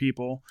 4 other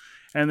people,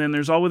 and then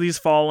there's always these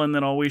fallen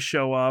that always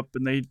show up,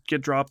 and they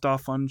get dropped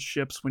off on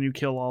ships when you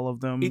kill all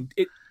of them.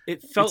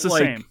 It felt It's the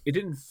like same. it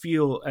didn't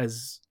feel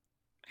as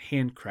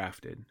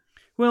handcrafted.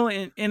 Well,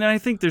 and I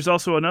think there's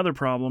also another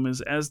problem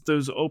is as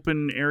those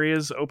open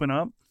areas open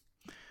up,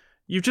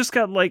 you've just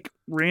got like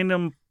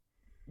random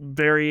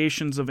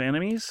variations of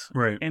enemies,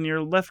 Right. and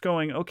you're left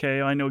going,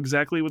 okay, I know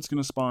exactly what's going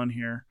to spawn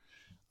here.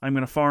 I'm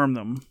going to farm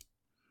them.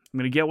 I'm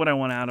going to get what I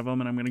want out of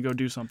them, and I'm going to go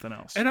do something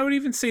else. And I would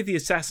even say the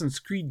Assassin's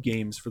Creed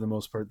games, for the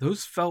most part,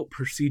 those felt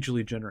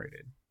procedurally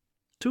generated.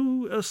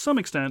 To some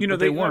extent, You know, but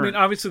they I weren't. mean,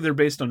 obviously they're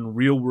based on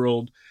real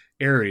world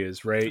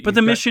areas, right? But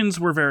the missions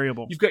were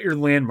variable. You've got your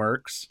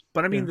landmarks,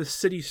 but I mean Yeah. the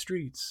city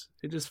streets.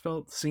 It just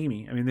felt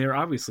samey. I mean, they're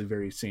obviously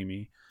very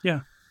samey.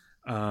 Yeah.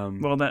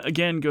 Well, that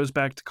again goes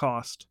back to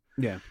cost.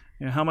 Yeah.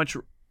 You know, how much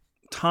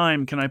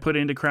time can I put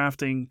into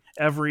crafting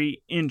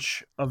every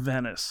inch of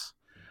Venice?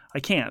 I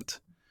can't.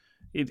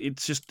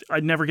 It's just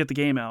I'd never get the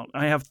game out.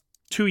 I have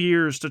 2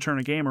 years to turn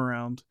a game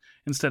around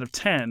instead of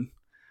 10,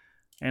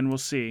 and we'll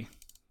see.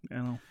 You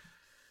know.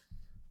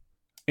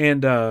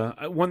 And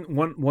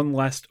one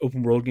last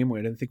open world game I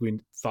didn't think we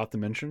thought to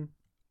mention,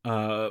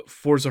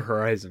 Forza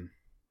Horizon.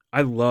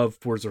 I love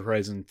Forza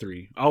Horizon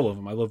 3. All of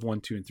them. I love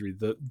 1, 2, and 3.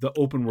 The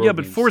open world. Yeah,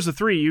 but games. Forza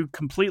 3, you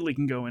completely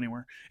can go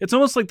anywhere. It's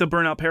almost like the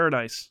Burnout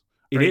Paradise.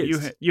 It right?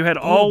 is. You had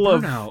all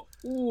of Burnout.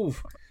 Ooh,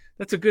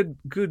 that's a good.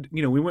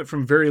 You know, we went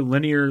from very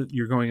linear.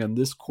 You're going on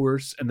this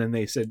course, and then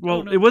they said, well,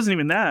 oh, no. it wasn't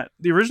even that.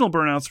 The original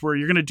Burnouts were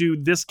you're going to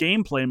do this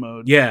gameplay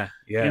mode. yeah.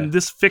 And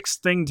this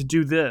fixed thing to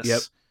do this.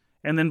 Yep.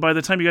 And then by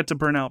the time you get to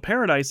Burnout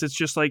Paradise, it's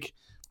just like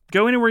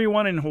go anywhere you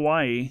want in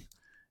Hawaii,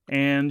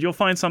 and you'll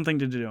find something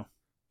to do.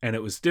 And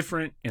it was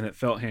different, and it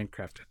felt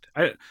handcrafted.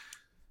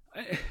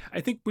 I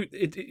think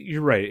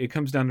you're right. It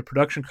comes down to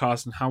production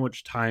costs and how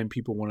much time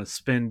people want to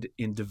spend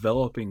in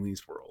developing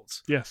these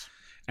worlds. Yes.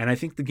 And I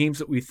think the games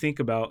that we think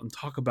about and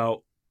talk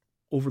about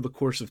over the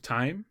course of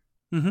time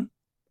Mhm.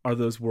 are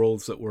those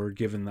worlds that were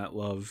given that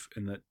love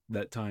and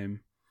that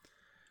time.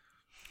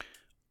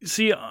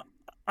 See,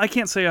 I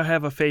can't say I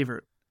have a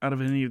favorite out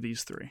of any of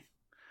these 3.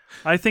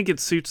 I think it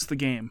suits the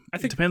game. I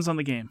think- it depends on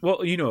the game.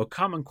 Well, you know, a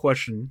common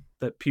question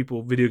that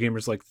video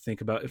gamers like to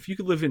think about, if you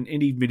could live in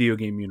any video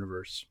game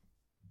universe,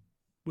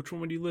 which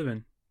one would you live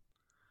in?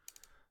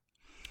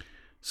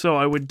 So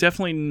I would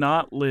definitely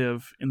not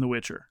live in The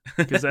Witcher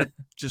because that's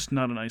just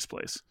not a nice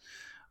place.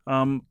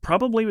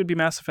 Probably would be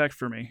Mass Effect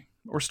for me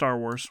or Star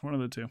Wars, one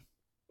of the two.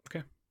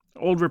 Okay.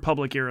 Old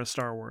Republic era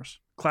Star Wars,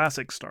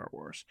 classic Star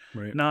Wars,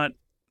 Right. not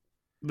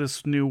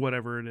this new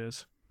whatever it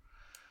is.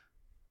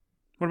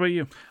 What about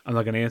you? I'm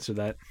not going to answer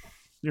that.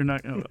 You're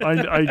not.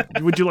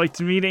 Would you like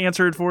me to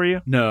answer it for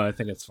you? No, I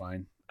think it's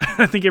fine.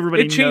 I think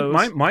everybody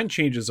knows. Mine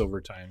changes over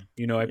time.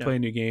 You know, I Yeah. play a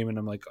new game and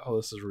I'm like, oh,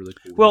 this is really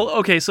cool. Well,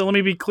 okay, so let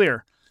me be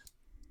clear.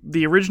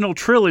 The original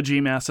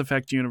trilogy Mass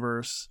Effect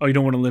universe, oh, you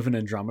don't want to live in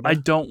Andromeda? I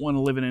don't want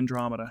to live in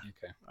Andromeda.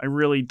 Okay. I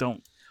really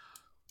don't.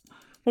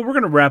 Well, we're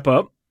going to wrap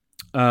up.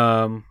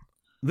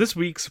 This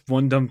week's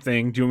One Dumb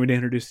Thing. Do you want me to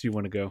introduce? Do you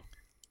want to go?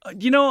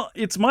 You know,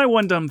 it's my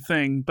one dumb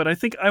thing, but I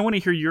think I want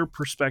to hear your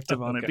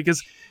perspective on it Okay.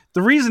 because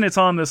the reason it's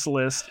on this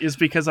list is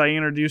because I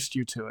introduced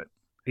you to it.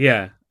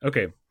 Yeah.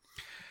 Okay.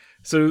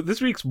 So this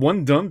week's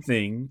One Dumb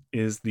Thing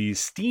is the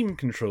Steam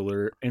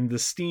controller and the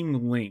Steam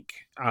Link.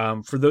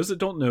 For those that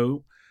don't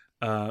know,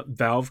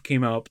 Valve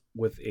came out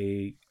with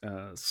a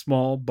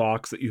small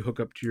box that you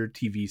hook up to your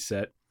TV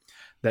set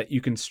that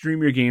you can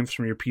stream your games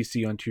from your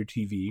PC onto your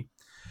TV.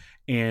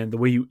 And the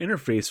way you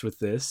interface with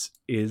this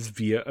is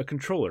via a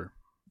controller.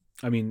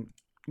 I mean,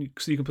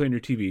 so you can play on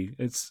your TV.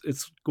 It's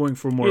going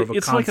for more of a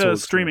It's console like a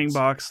streaming experience.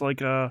 box, like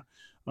a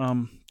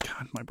God,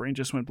 my brain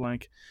just went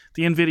blank.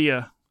 The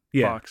NVIDIA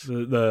box.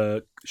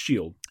 the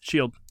Shield.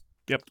 Shield.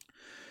 Yep.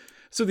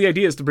 So the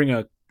idea is to bring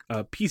a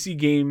PC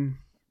game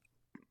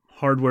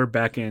hardware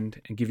backend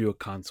and give you a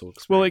console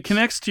experience. Well, it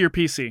connects to your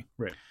PC.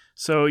 Right.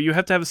 So you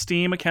have to have a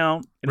Steam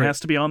account. It has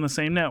to be on the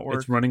same network.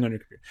 It's running on your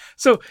computer.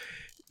 So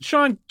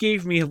Sean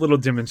gave me a little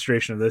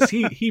demonstration of this.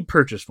 He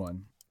purchased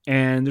one.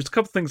 And there's a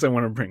couple things I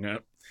want to bring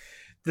up.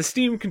 The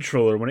Steam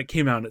controller, when it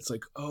came out, it's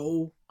like,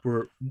 oh,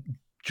 we're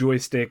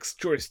joysticks.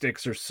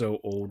 Joysticks are so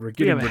old.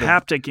 We have a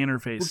haptic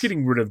interface. We're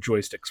getting rid of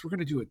joysticks. We're going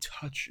to do a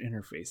touch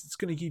interface. It's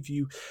going to give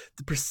you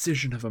the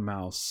precision of a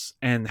mouse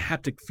and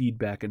haptic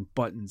feedback and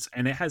buttons.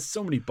 And it has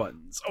so many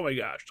buttons. Oh my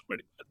gosh, so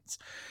many buttons.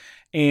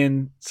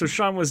 And so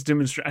Sean was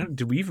demonstrating.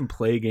 Did we even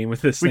play a game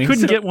with this thing? We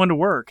couldn't get one to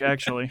work,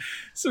 actually.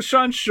 So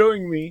Sean's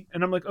showing me,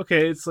 and I'm like,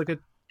 okay, it's like a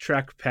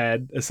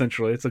trackpad,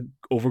 essentially. It's a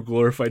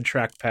over-glorified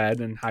trackpad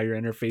and how you're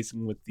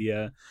interfacing with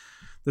the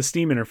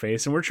Steam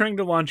interface. And we're trying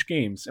to launch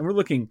games. And we're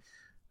looking,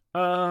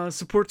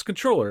 supports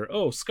controller.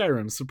 Oh,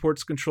 Skyrim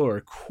supports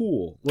controller.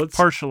 Cool.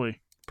 Partially.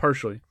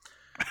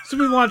 So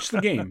we launched the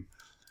game.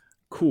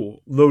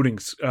 Cool. Loading,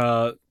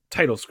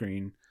 title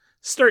screen.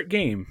 Start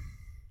game.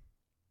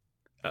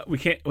 We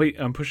can't wait.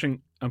 I'm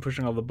pushing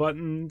all the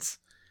buttons.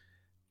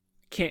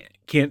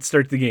 Can't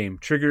start the game.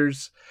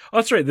 Triggers. Oh,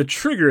 that's right. The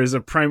trigger is a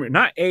primary,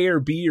 not A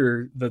or B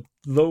or the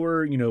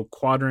lower,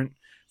 quadrant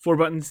 4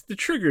 buttons. The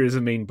trigger is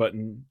a main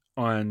button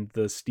on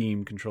the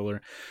Steam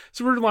controller.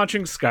 So we're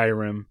launching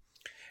Skyrim,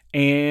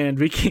 and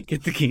we can't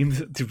get the game.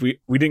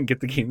 We didn't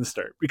get the game to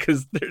start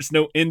because there's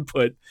no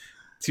input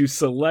to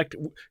select.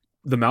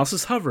 The mouse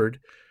is hovered.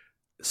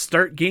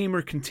 Start game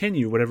or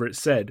continue, whatever it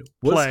said,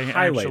 was Play,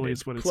 highlighted. actually,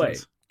 is what it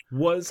says.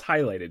 Was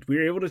highlighted. We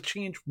were able to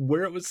change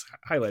where it was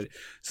highlighted.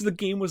 So the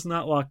game was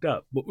not locked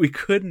up, but we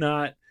could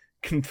not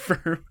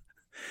confirm.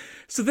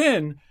 So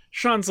then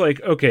Sean's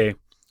like, okay,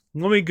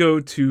 let me go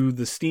to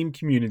the Steam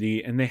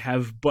community, and they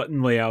have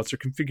button layouts or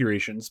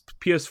configurations.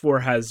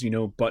 PS4 has,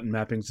 button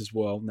mappings as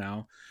well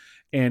now.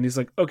 And he's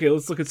like, okay,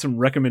 let's look at some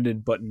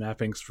recommended button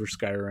mappings for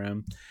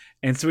Skyrim.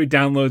 And so he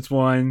downloads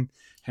one,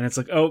 and it's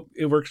like, oh,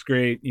 it works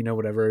great,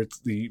 whatever.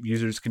 The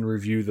users can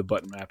review the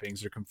button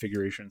mappings or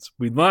configurations.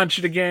 We launch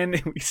it again,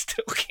 and we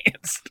still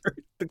can't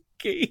start the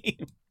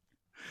game.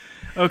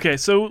 Okay,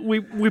 so we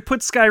put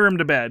Skyrim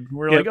to bed.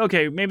 We're like,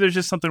 okay, maybe there's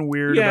just something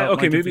weird about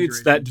okay, maybe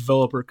it's that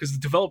developer, because the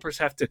developers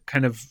have to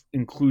kind of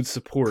include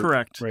support.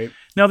 Correct. Right?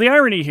 Now, the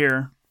irony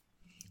here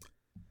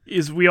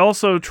is we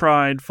also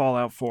tried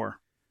Fallout 4.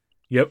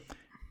 Yep.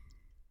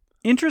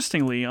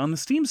 Interestingly, on the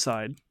Steam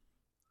side,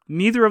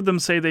 neither of them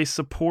say they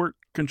support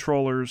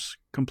controllers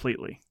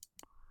completely.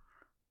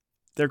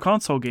 They're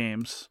console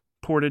games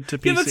ported to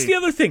PC. Yeah, that's the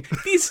other thing.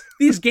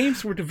 These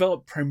games were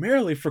developed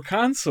primarily for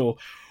console.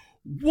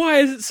 Why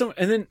is it so?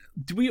 And then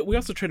we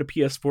also tried a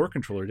PS4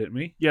 controller, didn't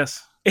we?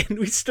 Yes. And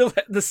we still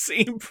had the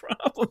same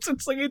problems.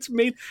 It's like it's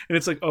made, and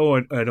it's like, oh,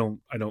 I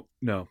don't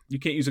know. You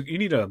can't use you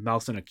need a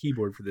mouse and a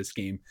keyboard for this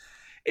game.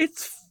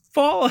 It's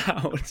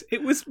Fallout.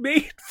 It was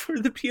made for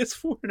the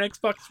PS4 and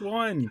Xbox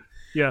One.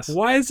 Yes.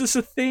 Why is this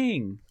a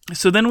thing?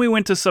 So then we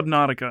went to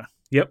Subnautica.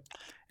 Yep.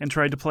 And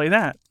tried to play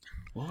that.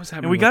 What was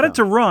happening? And we got it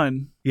to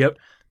run. Yep.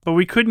 But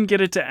we couldn't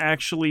get it to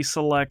actually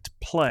select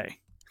play.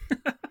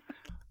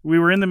 We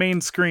were in the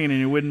main screen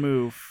and it wouldn't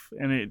move.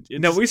 And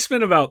Now, we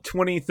spent about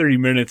 20-30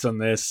 minutes on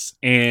this,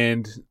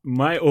 and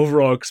my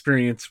overall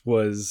experience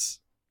was,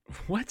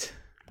 what?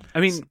 I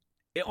mean,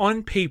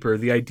 on paper,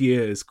 the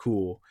idea is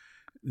cool.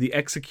 The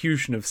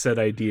execution of said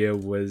idea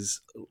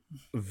was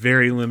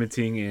very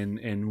limiting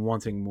and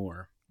wanting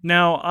more.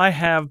 Now, I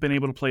have been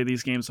able to play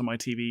these games on my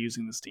TV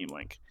using the Steam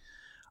Link.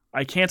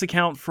 I can't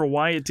account for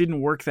why it didn't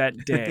work that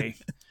day,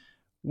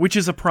 which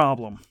is a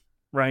problem,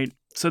 right?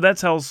 So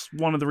that's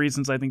one of the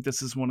reasons I think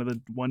this is one of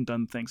the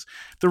one-done things.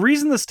 The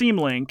reason the Steam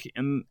Link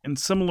and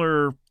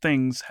similar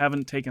things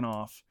haven't taken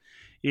off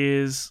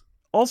is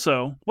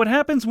also what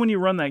happens when you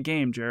run that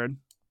game, Jared,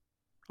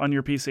 on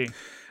your PC.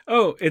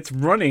 Oh, it's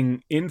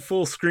running in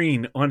full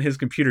screen on his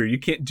computer. You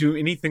can't do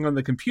anything on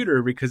the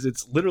computer because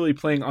it's literally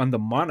playing on the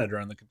monitor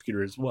on the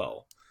computer as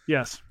well.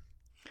 Yes.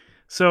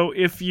 So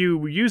if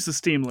you use the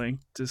Steam Link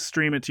to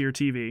stream it to your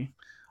TV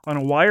on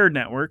a wired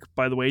network,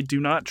 by the way, do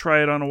not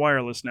try it on a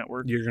wireless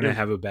network. You're going to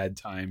have a bad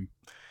time.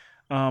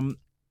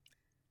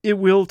 It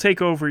will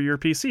take over your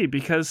PC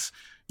because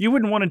you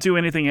wouldn't want to do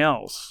anything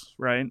else,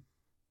 right?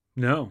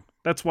 No.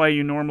 That's why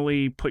you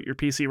normally put your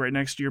PC right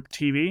next to your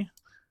TV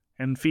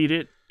and feed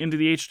it into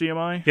the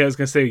HDMI. Yeah, I was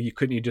going to say,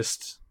 couldn't you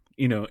just,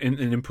 and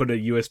input a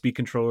USB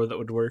controller that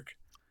would work?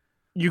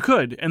 You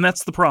could, and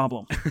that's the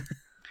problem.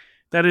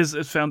 That is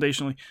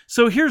foundationally.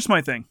 So here's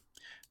my thing.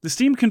 The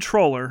Steam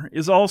controller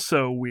is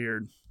also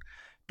weird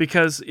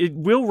because it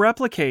will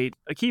replicate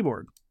a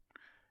keyboard,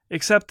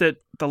 except that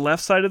the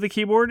left side of the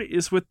keyboard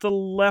is with the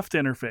left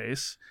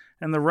interface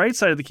and the right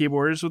side of the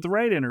keyboard is with the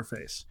right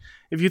interface.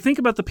 If you think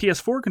about the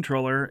PS4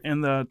 controller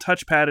and the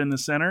touchpad in the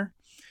center,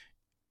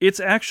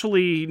 it's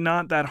actually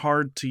not that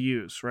hard to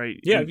use, right?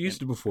 Yeah, I've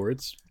used it before.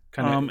 It's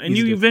kind of and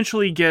you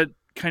eventually get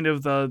kind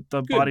of the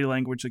body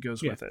language that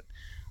goes with it.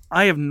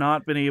 I have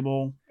not been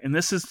able, and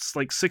this is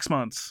like 6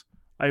 months,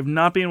 I have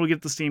not been able to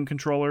get the Steam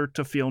controller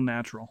to feel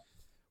natural.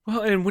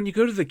 Well, and when you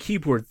go to the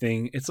keyboard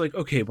thing, it's like,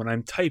 okay, when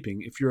I'm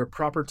typing, if you're a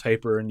proper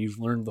typer and you've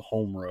learned the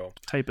home row.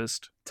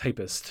 Typist.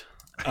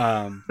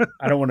 I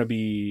don't want to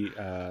be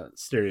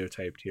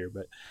stereotyped here,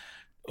 but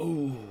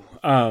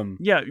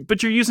yeah,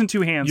 but you're using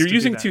two hands. You're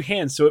using two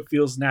hands, so it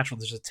feels natural.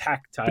 There's a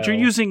tactile but you're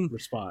using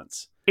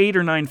response. 8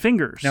 or 9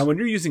 fingers. Now, when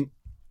you're using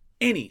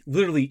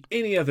literally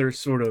any other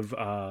sort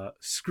of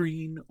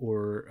screen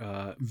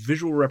or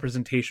visual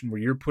representation where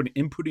you're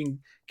inputting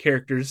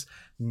characters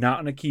not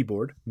on a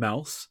keyboard,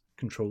 mouse,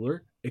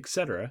 controller,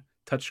 etc.,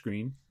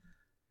 touchscreen,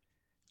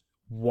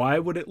 why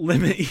would it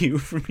limit you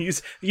from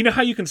using... You know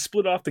how you can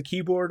split off the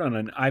keyboard on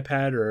an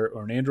iPad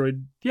or an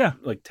Android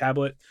like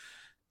tablet?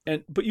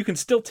 But you can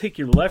still take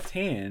your left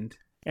hand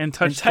and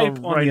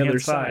type on the other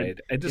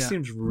side. It just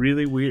seems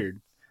really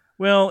weird.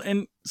 Well,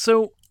 and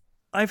so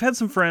I've had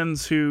some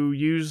friends who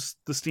use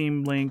the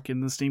Steam Link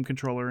and the Steam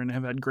controller and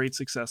have had great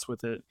success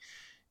with it,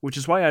 which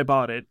is why I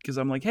bought it, because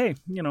I'm like, hey,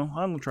 I'm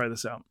going to try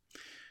this out.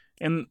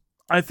 And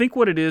I think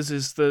what it is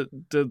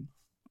the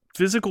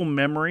physical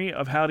memory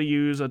of how to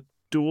use a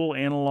dual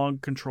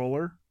analog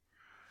controller,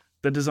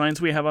 the designs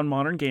we have on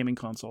modern gaming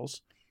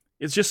consoles,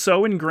 is just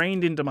so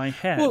ingrained into my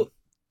head. Well,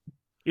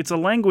 it's a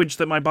language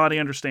that my body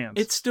understands.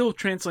 It still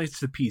translates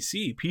to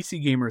PC.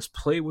 PC gamers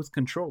play with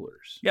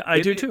controllers. Yeah,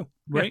 I do too.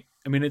 Right?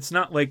 Yeah. I mean, it's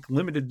not like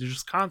limited to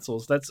just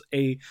consoles. That's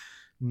a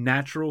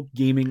natural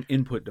gaming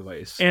input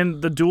device.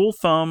 And the dual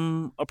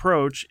thumb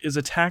approach is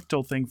a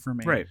tactile thing for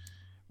me. Right.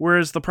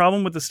 Whereas the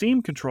problem with the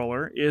Steam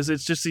controller is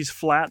it's just these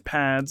flat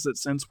pads that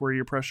sense where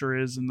your pressure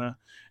is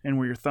and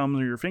where your thumbs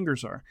or your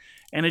fingers are.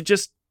 And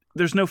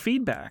there's no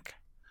feedback.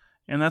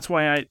 And that's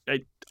why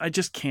I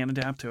just can't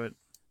adapt to it.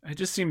 It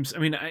just seems... I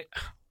mean,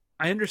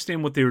 I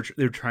understand what they're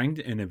trying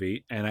to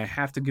innovate, and I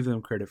have to give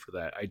them credit for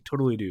that. I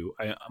totally do.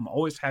 I'm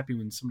always happy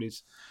when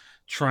somebody's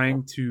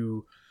trying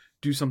to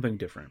do something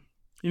different.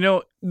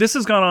 This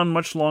has gone on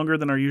much longer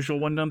than our usual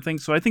One Done thing,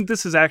 so I think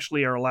this is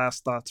actually our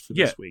last thoughts for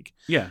this week.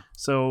 Yeah.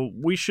 So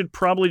we should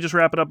probably just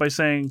wrap it up by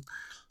saying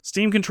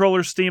Steam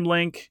controller, Steam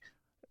Link,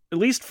 at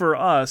least for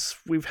us,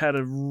 we've had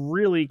a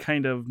really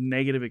kind of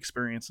negative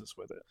experiences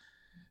with it.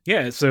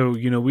 Yeah, so,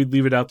 we'd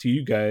leave it out to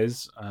you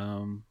guys.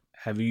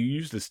 Have you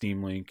used the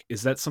Steam Link?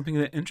 Is that something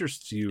that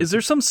interests you? Is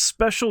there some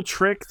special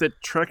trick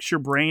that tricks your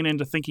brain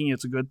into thinking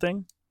it's a good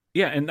thing?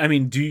 Yeah, and I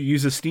mean, do you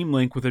use a Steam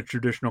Link with a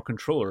traditional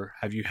controller?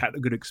 Have you had a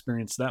good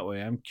experience that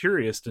way? I'm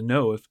curious to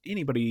know if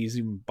anybody is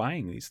even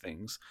buying these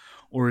things.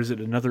 Or is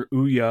it another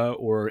Ouya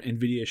or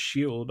NVIDIA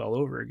Shield all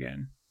over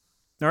again?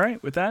 All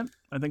right, with that,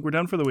 I think we're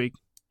done for the week.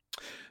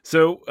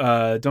 So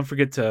don't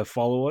forget to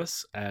follow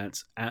us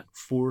at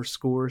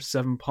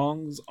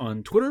 4score7pongs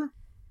on Twitter.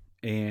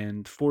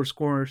 And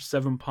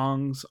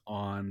 4score7pongs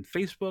on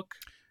Facebook.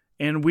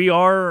 And we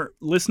are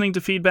listening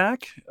to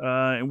feedback,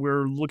 and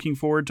we're looking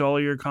forward to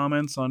all your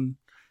comments on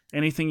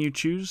anything you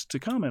choose to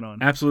comment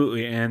on.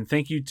 Absolutely, and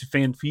thank you to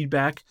fan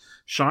feedback.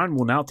 Sean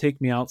will now take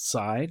me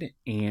outside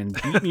and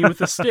beat me with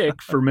a stick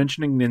for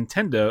mentioning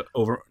Nintendo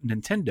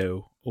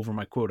over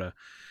my quota.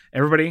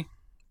 Everybody,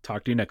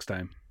 talk to you next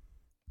time.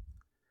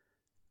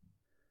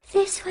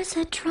 This was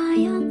a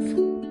triumph.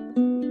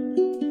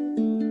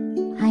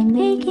 I'm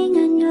making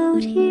a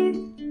note here,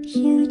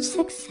 huge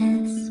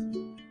success.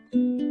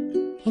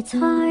 It's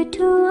hard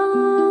to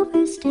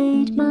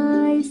overstate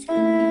my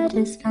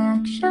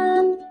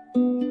satisfaction.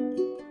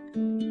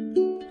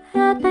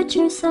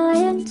 Aperture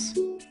Science.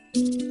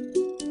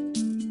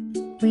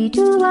 We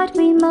do what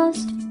we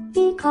must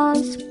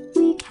because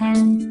we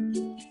can.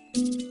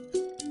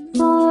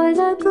 For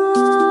the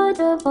good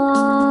of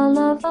all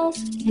of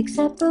us,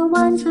 except the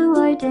ones who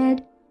are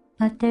dead.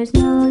 But there's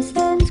no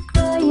sense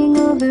crying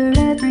over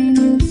every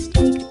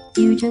mistake.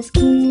 You just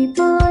keep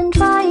on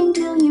trying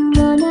till you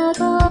run out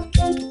of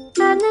cake.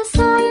 And the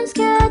science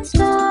gets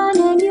done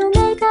and you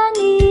make a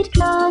neat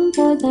gun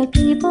for the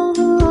people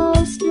who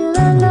are still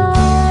alive.